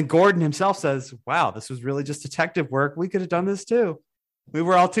 And then Gordon himself says, wow, this was really just detective work. We could have done this too. We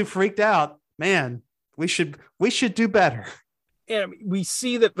were all too freaked out. Man, we should do better. And we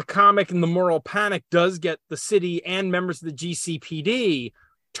see that the comic and the moral panic does get the city and members of the GCPD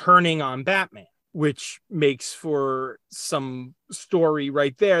turning on Batman, which makes for some story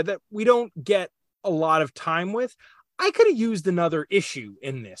right there that we don't get a lot of time with. I could have used another issue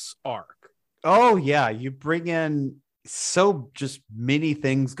in this arc. Oh, yeah. You bring in so just many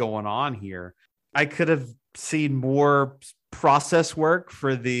things going on here. I could have seen more process work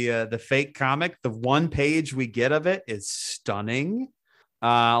for the fake comic. The one page we get of it is stunning.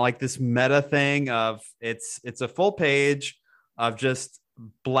 Like this meta thing of it's a full page of just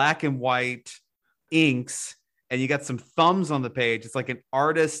black and white inks, and you got some thumbs on the page. It's like an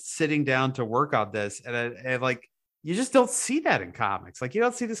artist sitting down to work on this, and like, you just don't see that in comics. Like, you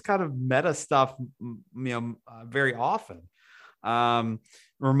don't see this kind of meta stuff, very often.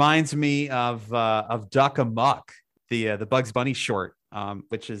 Reminds me of Duck Amuck, the Bugs Bunny short,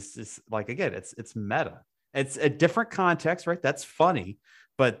 which is like, again, it's meta. It's a different context, right? That's funny,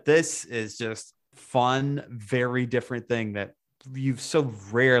 but this is just fun, very different thing that you so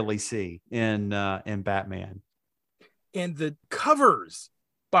rarely see in Batman. And the covers,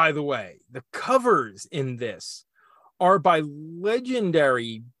 by the way, the covers in this are by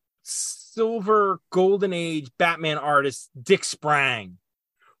legendary silver golden age Batman artist Dick Sprang,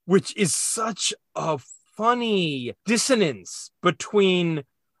 which is such a funny dissonance between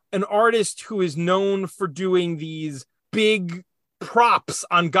an artist who is known for doing these big props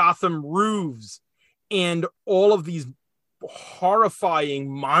on Gotham roofs and all of these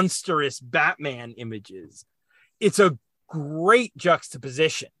horrifying, monstrous Batman images. It's a great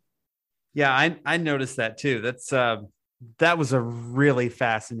juxtaposition. Yeah, I noticed that too. That's That was a really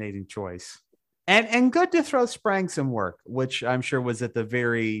fascinating choice. And good to throw Sprang some work, which I'm sure was at the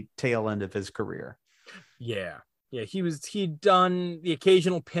very tail end of his career. Yeah. Yeah, he'd done the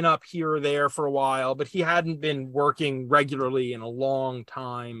occasional pinup here or there for a while, but he hadn't been working regularly in a long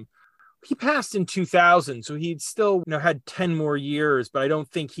time. He passed in 2000, so he'd still, had 10 more years, but I don't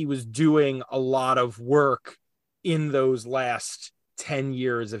think he was doing a lot of work in those last 10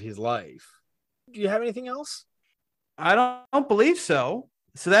 years of his life. Do you have anything else? I don't believe so.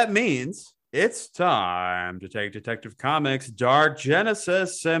 So that means it's time to take Detective Comics Dark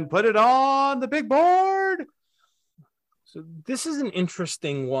Genesis and put it on the big board. So this is an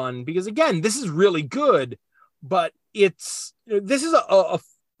interesting one because, again, this is really good, but this is a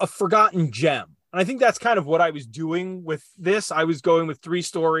forgotten gem. And I think that's kind of what I was doing with this. I was going with 3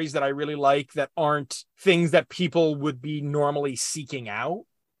 stories that I really like that aren't things that people would be normally seeking out.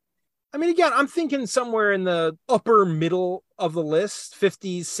 I mean, again, I'm thinking somewhere in the upper middle of the list,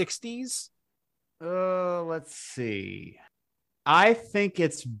 50s, 60s. Let's see. I think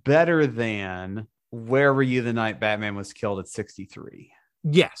it's better than Where Were You the Night Batman Was Killed at 63.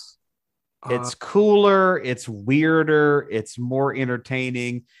 Yes. It's cooler, it's weirder, it's more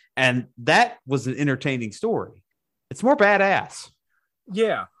entertaining. And that was an entertaining story. It's more badass.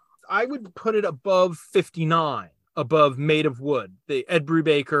 Yeah. I would put it above 59, above Made of Wood, the Ed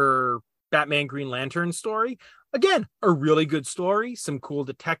Brubaker Batman Green Lantern story. Again, a really good story, some cool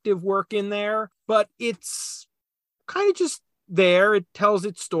detective work in there, but it's kind of just there. It tells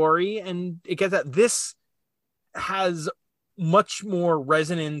its story and it gets that. This has much more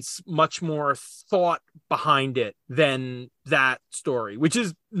resonance, much more thought behind it than that story, which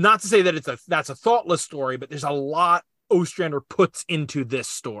is not to say that that's a thoughtless story, but there's a lot Ostrander puts into this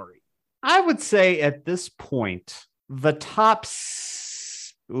story. I would say at this point, the top,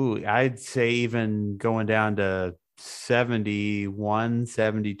 I'd say even going down to 71,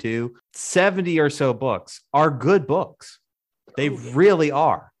 72, 70 or so books are good books. They really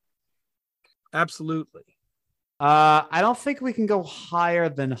are. Absolutely. I don't think we can go higher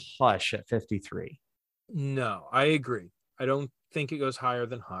than Hush at 53. No, I agree. I don't think it goes higher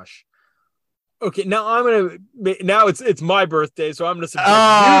than Hush. Okay, now it's my birthday, so I'm gonna subject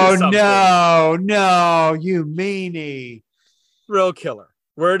you to something. No, you meanie. Thrill Killer.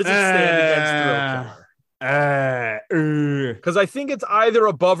 Where does it stand against Thrill Killer? Because I think it's either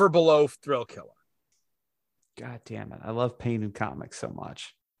above or below Thrill Killer. God damn it. I love painted comics so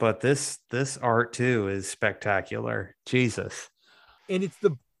much. But this art too is spectacular. Jesus. And it's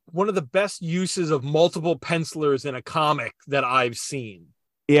one of the best uses of multiple pencilers in a comic that I've seen.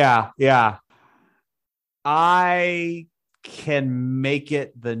 Yeah. I can make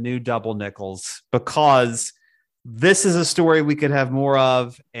it the new Double Nickels because this is a story we could have more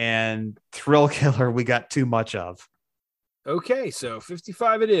of, and Thrill Killer we got too much of. Okay, so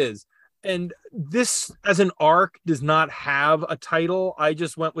 55 it is. And this, as an arc, does not have a title. I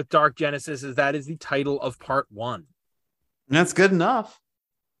just went with Dark Genesis, as that is the title of part 1. That's good enough.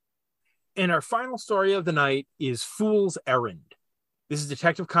 And our final story of the night is Fool's Errand. This is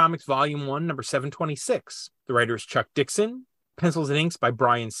Detective Comics Volume 1, number 726. The writer is Chuck Dixon. Pencils and inks by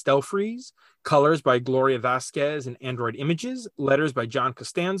Brian Stelfreeze. Colors by Gloria Vasquez and Android Images. Letters by John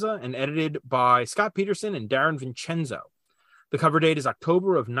Costanza and edited by Scott Peterson and Darren Vincenzo. The cover date is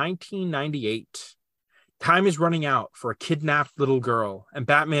October of 1998. Time is running out for a kidnapped little girl, and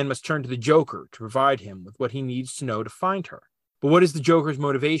Batman must turn to the Joker to provide him with what he needs to know to find her. But what is the Joker's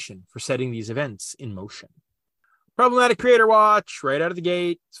motivation for setting these events in motion? Problematic Creator Watch, right out of the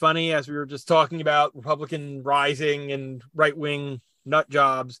gate. It's funny, as we were just talking about Republican rising and right-wing nut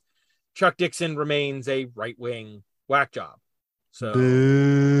jobs, Chuck Dixon remains a right-wing whack job. So,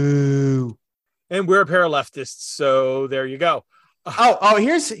 boo. And we're a pair of leftists, so there you go.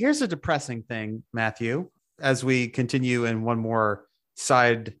 Here's a depressing thing, Matthew, as we continue in one more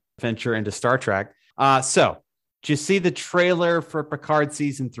side venture into Star Trek. So, did you see the trailer for Picard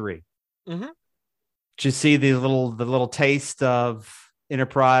season 3? Mm-hmm. Did you see the little taste of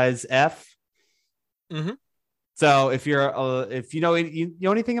Enterprise F? Mm-hmm. So, if you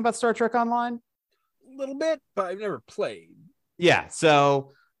know anything about Star Trek Online, a little bit, but I've never played. Yeah.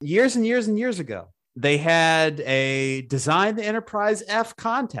 So years and years and years ago, they had a Design the Enterprise F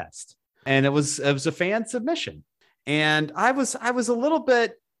contest, and it was a fan submission. And I was a little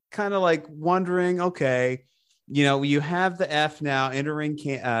bit kind of like wondering, okay, you have the F now entering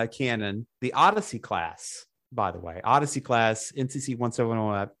canon, the Odyssey class, by the way, Odyssey class, NCC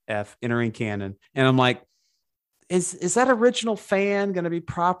 170F entering canon. And I'm like, is that original fan going to be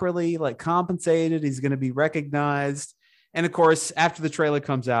properly like compensated? He's going to be recognized. And of course, after the trailer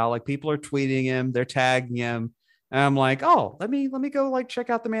comes out, like people are tweeting him, they're tagging him. And I'm like, oh, let me go like check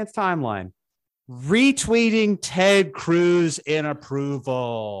out the man's timeline. Retweeting Ted Cruz in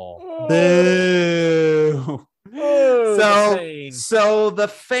approval. Boo. The pain. So the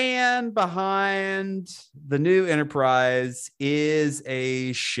fan behind the new Enterprise is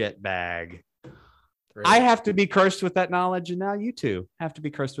a shitbag. Great. I have to be cursed with that knowledge, and now you two have to be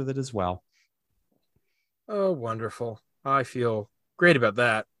cursed with it as well. Oh, wonderful. I feel great about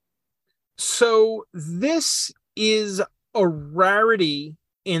that. So this is a rarity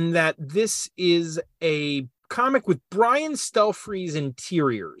in that this is a comic with Brian Stelfreeze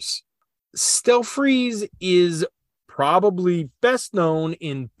interiors. Stelfreeze is probably best known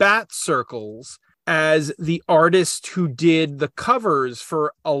in Bat circles as the artist who did the covers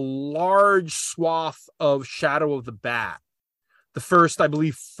for a large swath of Shadow of the Bat. The first, I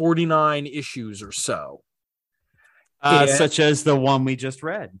believe, 49 issues or so. Such as the one we just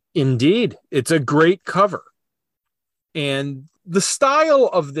read. Indeed. It's a great cover. And the style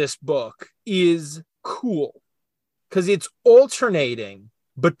of this book is cool because it's alternating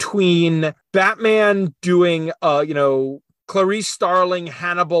between Batman doing, Clarice Starling,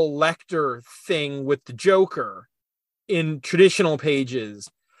 Hannibal Lecter thing with the Joker in traditional pages.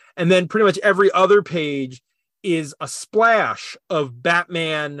 And then pretty much every other page is a splash of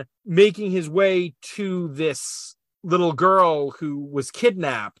Batman making his way to this little girl who was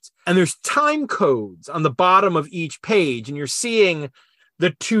kidnapped. And there's time codes on the bottom of each page. And you're seeing the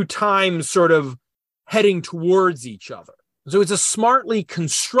two times sort of heading towards each other. So it's a smartly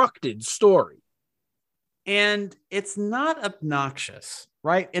constructed story. And it's not obnoxious,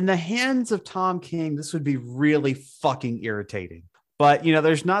 right? In the hands of Tom King, this would be really fucking irritating. But,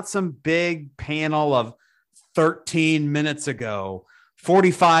 there's not some big panel of 13 minutes ago,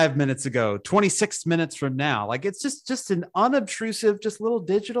 45 minutes ago, 26 minutes from now. Like it's just an unobtrusive, just little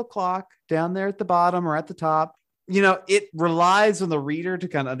digital clock down there at the bottom or at the top. It relies on the reader to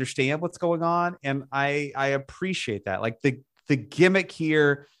kind of understand what's going on. And I appreciate that. Like the gimmick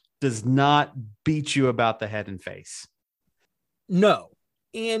here does not beat you about the head and face. No.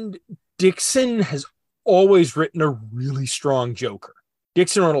 And Dixon has always written a really strong Joker.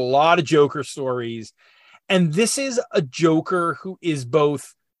 Dixon wrote a lot of Joker stories. And this is a Joker who is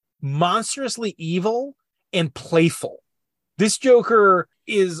both monstrously evil and playful. This Joker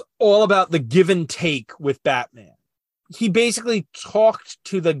is all about the give and take with Batman. He basically talked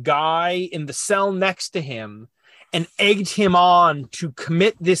to the guy in the cell next to him and egged him on to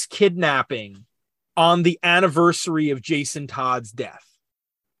commit this kidnapping on the anniversary of Jason Todd's death.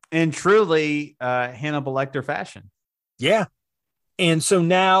 In truly Hannibal Lecter fashion. Yeah. And so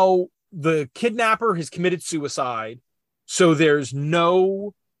now the kidnapper has committed suicide, so there's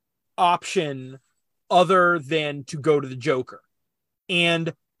no option other than to go to the Joker.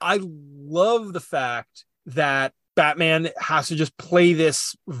 And I love the fact that Batman has to just play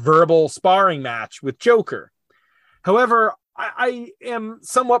this verbal sparring match with Joker. However, I am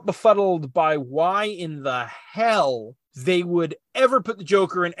somewhat befuddled by why in the hell they would ever put the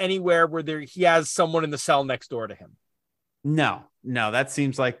Joker in anywhere where he has someone in the cell next door to him. No, that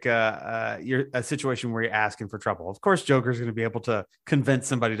seems like you're a situation where you're asking for trouble. Of course, Joker's going to be able to convince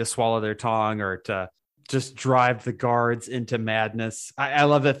somebody to swallow their tongue or to just drive the guards into madness. I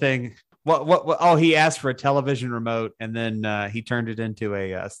love that thing. What? Oh, he asked for a television remote and then he turned it into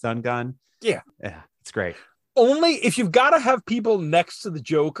a stun gun. Yeah, it's great. Only if you've got to have people next to the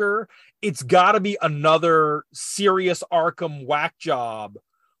Joker, it's got to be another serious Arkham whack job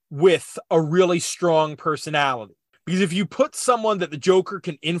with a really strong personality. Because if you put someone that the Joker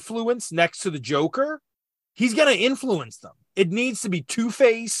can influence next to the Joker, he's going to influence them. It needs to be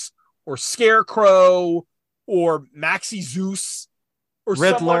Two-Face or Scarecrow or Maxie Zeus or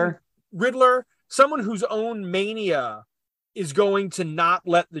Riddler, someone whose own mania is going to not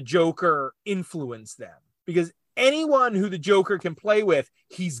let the Joker influence them. Because anyone who the Joker can play with,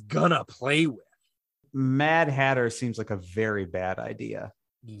 he's gonna play with. Mad Hatter seems like a very bad idea.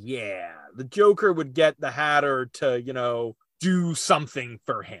 Yeah, the Joker would get the Hatter to, do something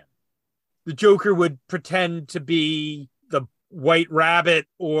for him. The Joker would pretend to be the White Rabbit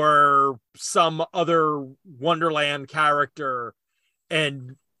or some other Wonderland character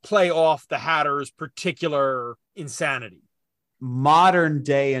and play off the Hatter's particular insanity. Modern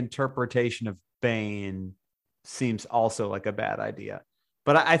day interpretation of Bane seems also like a bad idea.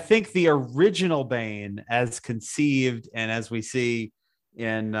 But I think the original Bane, as conceived and as we see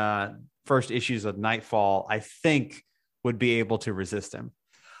in first issues of Nightfall, I think would be able to resist him.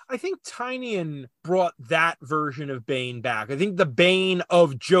 I think Tynion brought that version of Bane back. I think the Bane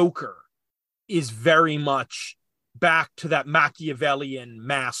of Joker is very much back to that Machiavellian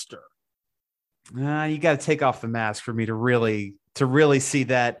master. You got to take off the mask for me to really see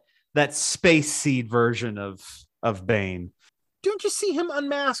that space seed version of Bane. Don't you see him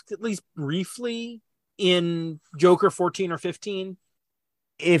unmasked at least briefly in Joker 14 or 15?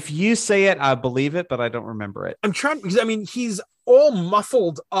 If you say it, I believe it, but I don't remember it. I'm trying, because I mean, he's all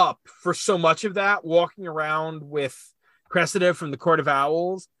muffled up for so much of that, walking around with Cressida from the Court of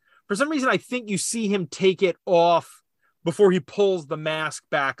Owls. For some reason, I think you see him take it off before he pulls the mask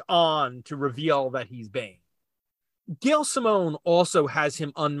back on to reveal that he's Bane. Gail Simone also has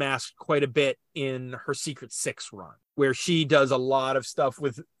him unmasked quite a bit in her Secret Six run, where she does a lot of stuff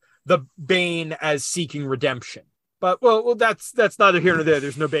with the Bane as seeking redemption. But well, that's neither here nor there.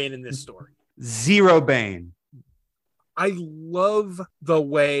 There's no Bane in this story. Zero Bane. I love the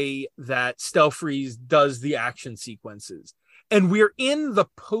way that Stelfreeze does the action sequences. And we're in the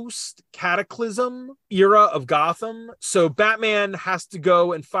post-Cataclysm era of Gotham. So Batman has to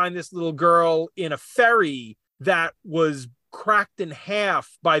go and find this little girl in a ferry that was cracked in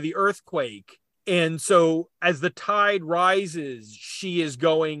half by the earthquake. And so as the tide rises, she is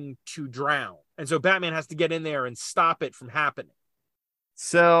going to drown. And so Batman has to get in there and stop it from happening.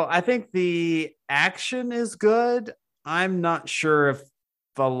 So I think the action is good. I'm not sure if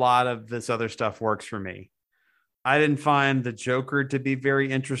a lot of this other stuff works for me. I didn't find the Joker to be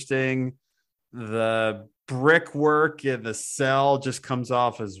very interesting. The brickwork in the cell just comes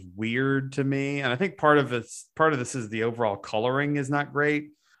off as weird to me. And I think part of this is the overall coloring is not great.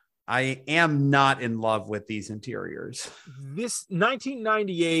 I am not in love with these interiors. This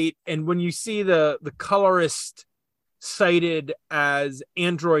 1998, and when you see the colorist cited as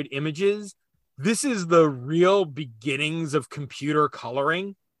Android Images, this is the real beginnings of computer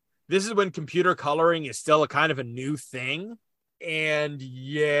coloring. This is when computer coloring is still a kind of a new thing. And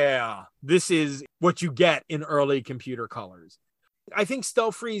yeah, this is what you get in early computer colors. I think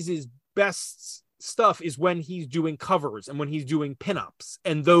Stelfreeze's best stuff is when he's doing covers and when he's doing pinups,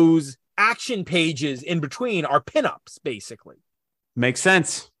 and those action pages in between are pinups, basically. Makes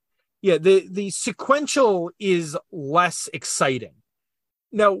sense. Yeah, the sequential is less exciting.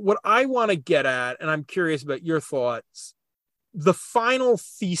 Now, what I want to get at, and I'm curious about your thoughts, the final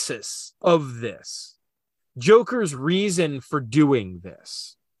thesis of this, Joker's reason for doing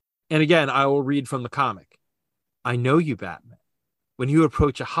this. And again, I will read from the comic. I know you, Batman. When you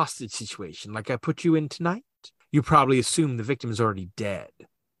approach a hostage situation like I put you in tonight, you probably assume the victim is already dead.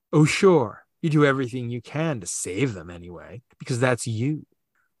 Oh, sure, you do everything you can to save them anyway, because that's you.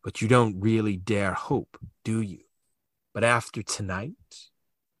 But you don't really dare hope, do you? But after tonight,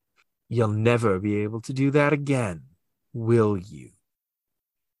 you'll never be able to do that again, will you?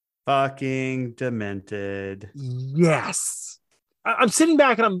 Fucking demented. Yes. I'm sitting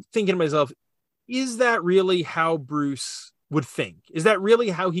back and I'm thinking to myself, is that really how Bruce would think? Is that really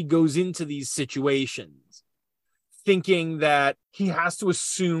how he goes into these situations? Thinking that he has to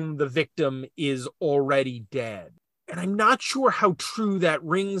assume the victim is already dead. And I'm not sure how true that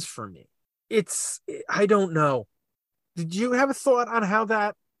rings for me. I don't know. Did you have a thought on how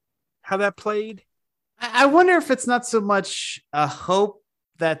that played? I wonder if it's not so much a hope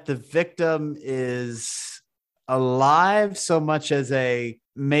that the victim is alive so much as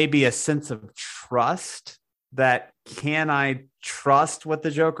maybe a sense of trust that can I trust what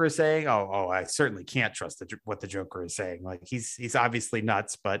the Joker is saying? Oh, I certainly can't trust what the Joker is saying. Like he's obviously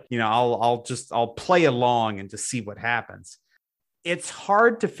nuts, but I'll play along and just see what happens. It's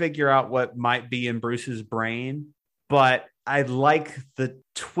hard to figure out what might be in Bruce's brain, but I like the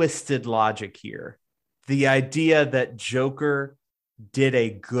twisted logic here. The idea that Joker did a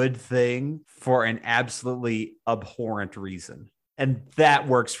good thing for an absolutely abhorrent reason. And that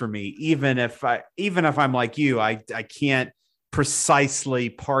works for me. Even if I'm like you, I can't precisely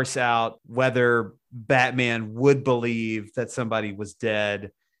parse out whether Batman would believe that somebody was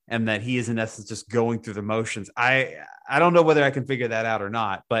dead and that he is in essence just going through the motions. I don't know whether I can figure that out or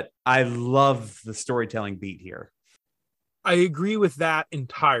not, but I love the storytelling beat here. I agree with that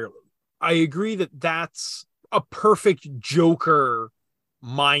entirely. I agree that that's a perfect Joker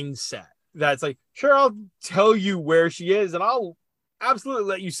mindset. That's like, sure, I'll tell you where she is and I'll absolutely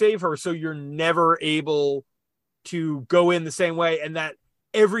let you save her so you're never able to go in the same way, and that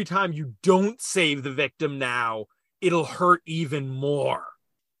every time you don't save the victim now, it'll hurt even more.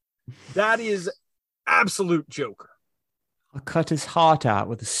 That is absolute Joker. I'll cut his heart out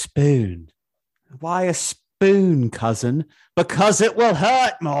with a spoon. Why a spoon, cousin? Because it will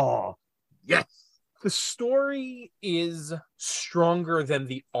hurt more. Yes. The story is stronger than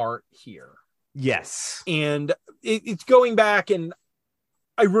the art here. Yes. And it's going back, and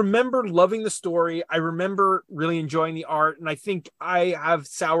I remember loving the story. I remember really enjoying the art. And I think I have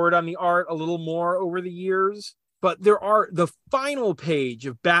soured on the art a little more over the years. But there are the final page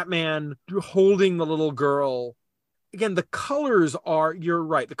of Batman holding the little girl. Again, the colors are, you're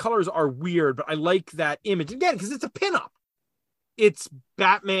right, the colors are weird, but I like that image. Again, because it's a pinup. It's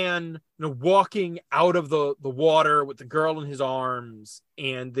Batman, walking out of the water with the girl in his arms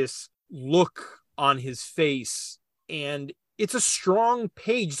and this look on his face. And it's a strong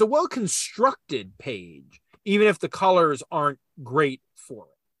page. It's a well-constructed page, even if the colors aren't great for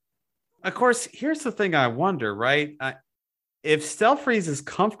it. Of course, here's the thing I wonder, right? If Stelfreeze is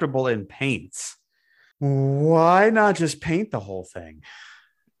comfortable in paints, why not just paint the whole thing?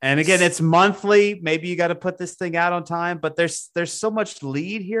 And again, it's monthly. Maybe you got to put this thing out on time, but there's so much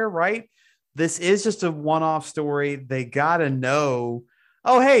lead here, right? This is just a one-off story. They got to know,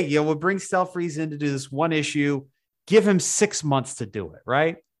 oh, hey, we'll bring Stelfreeze in to do this one issue. Give him 6 months to do it,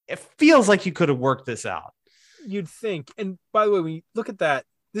 right? It feels like you could have worked this out. You'd think. And by the way, when you look at that,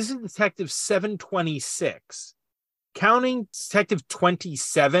 this is Detective 726. Counting Detective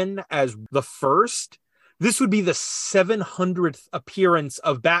 27 as the first, this would be the 700th appearance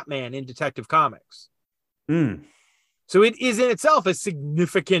of Batman in Detective Comics. So it is in itself a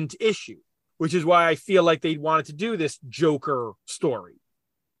significant issue, which is why I feel like they wanted to do this Joker story.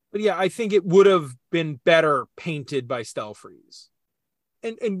 But yeah, I think it would have been better painted by Stelfreeze.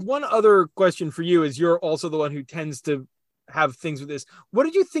 And one other question for you, is you're also the one who tends to have things with this. What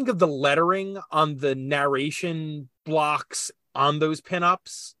did you think of the lettering on the narration blocks on those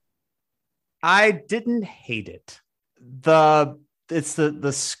pinups? I didn't hate it. It's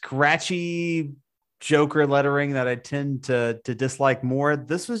the scratchy Joker lettering that I tend to dislike more.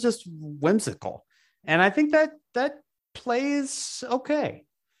 This was just whimsical. And I think that plays okay.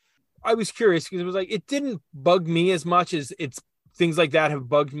 I was curious because it was like, it didn't bug me as much as it's things like that have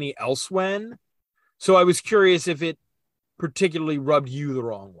bugged me elsewhere. So I was curious if it particularly rubbed you the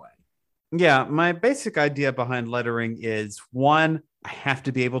wrong way. Yeah, my basic idea behind lettering is, one, I have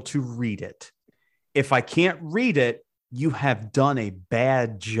to be able to read it. If I can't read it, you have done a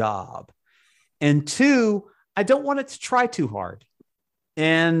bad job. And two, I don't want it to try too hard.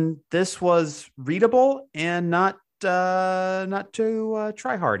 And this was readable and not too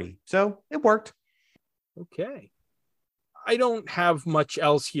try hardy. So it worked. Okay. I don't have much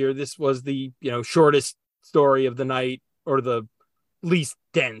else here. This was the, shortest story of the night, or the least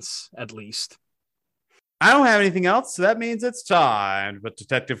dense, at least. I don't have anything else, so that means it's time. But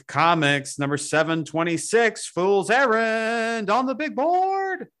Detective Comics number 726, Fool's Errand on the big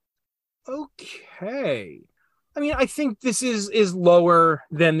board. Okay. I mean, I think this is lower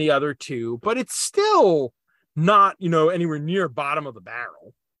than the other two, but it's still not, anywhere near bottom of the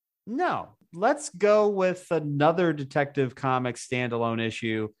barrel. No. Let's go with another Detective Comics standalone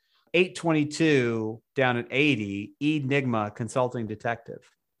issue, 822 down at 80, Enigma Consulting Detective.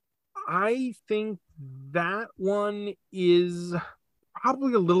 I think that one is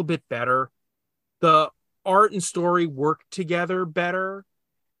probably a little bit better. The art and story work together better.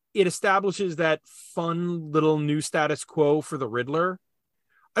 It establishes that fun little new status quo for the Riddler.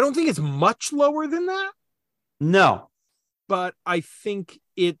 I don't think it's much lower than that. No. But I think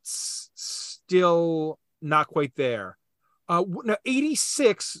it's still not quite there. Now,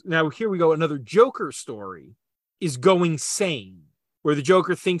 86, now here we go, another Joker story, is Going Sane, where the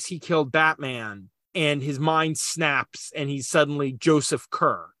Joker thinks he killed Batman and his mind snaps and he's suddenly Joseph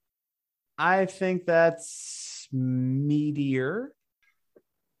Kerr. I think that's Meteor.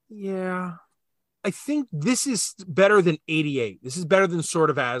 Yeah. I think this is better than 88. This is better than Sword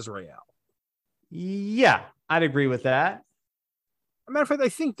of Azrael. Yeah, I'd agree with that. As a matter of fact, I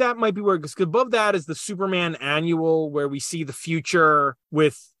think that might be where, because above that is the Superman annual, where we see the future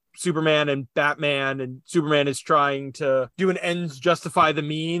with Superman and Batman, and Superman is trying to do an ends justify the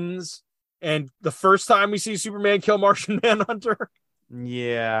means. And the first time we see Superman kill Martian Manhunter.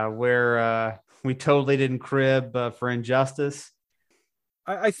 Yeah, where we totally didn't crib for Injustice.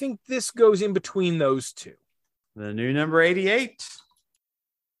 I think this goes in between those two. The new number 88.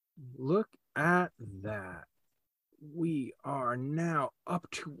 Look at that. We are now up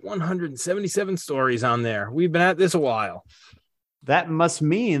to 177 stories on there. We've been at this a while. That must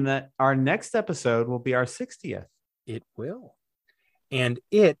mean that our next episode will be our 60th. It will. And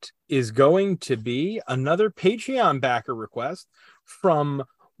it is going to be another Patreon backer request from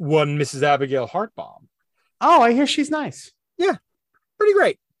one Mrs. Abigail Hartbaum. Oh, I hear she's nice. Yeah, pretty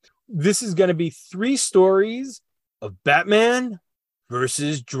great. This is going to be 3 stories of Batman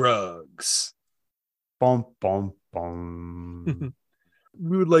versus drugs. Bum, bum, bum.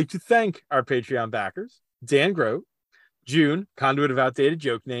 We would like to thank our Patreon backers: Dan Grote, June, conduit of outdated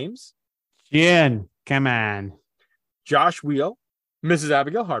joke names. Jen, come on. Josh Wheel, Mrs.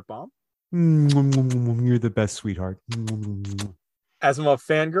 Abigail Hartbaum. You're the best, sweetheart. Asimov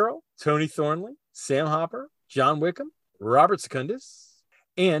Fangirl, Tony Thornley, Sam Hopper, John Wickham, Robert Secundus,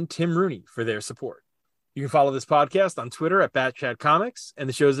 and Tim Rooney for their support. You can follow this podcast on Twitter at Batchat Comics, and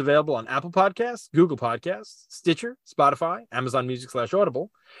the show is available on Apple Podcasts, Google Podcasts, Stitcher, Spotify, Amazon Music /Audible,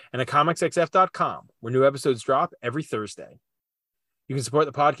 and at comicsxf.com, where new episodes drop every Thursday. You can support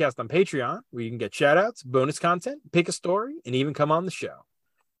the podcast on Patreon, where you can get shout-outs, bonus content, pick a story, and even come on the show.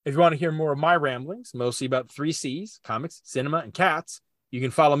 If you want to hear more of my ramblings, mostly about 3 C's, comics, cinema, and cats, you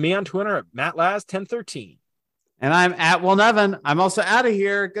can follow me on Twitter at MattLaz1013. And I'm at Will Nevin. I'm also out of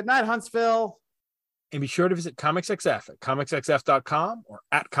here. Good night, Huntsville. And be sure to visit ComicsXF at comicsxf.com or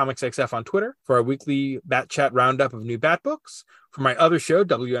at ComicsXF on Twitter for our weekly Bat Chat roundup of new Bat books. For my other show,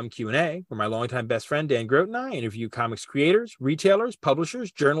 WMQ&A, where my longtime best friend Dan Grote and I interview comics creators, retailers,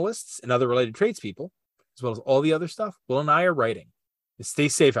 publishers, journalists, and other related tradespeople, as well as all the other stuff Will and I are writing. And stay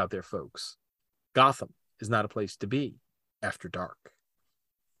safe out there, folks. Gotham is not a place to be after dark.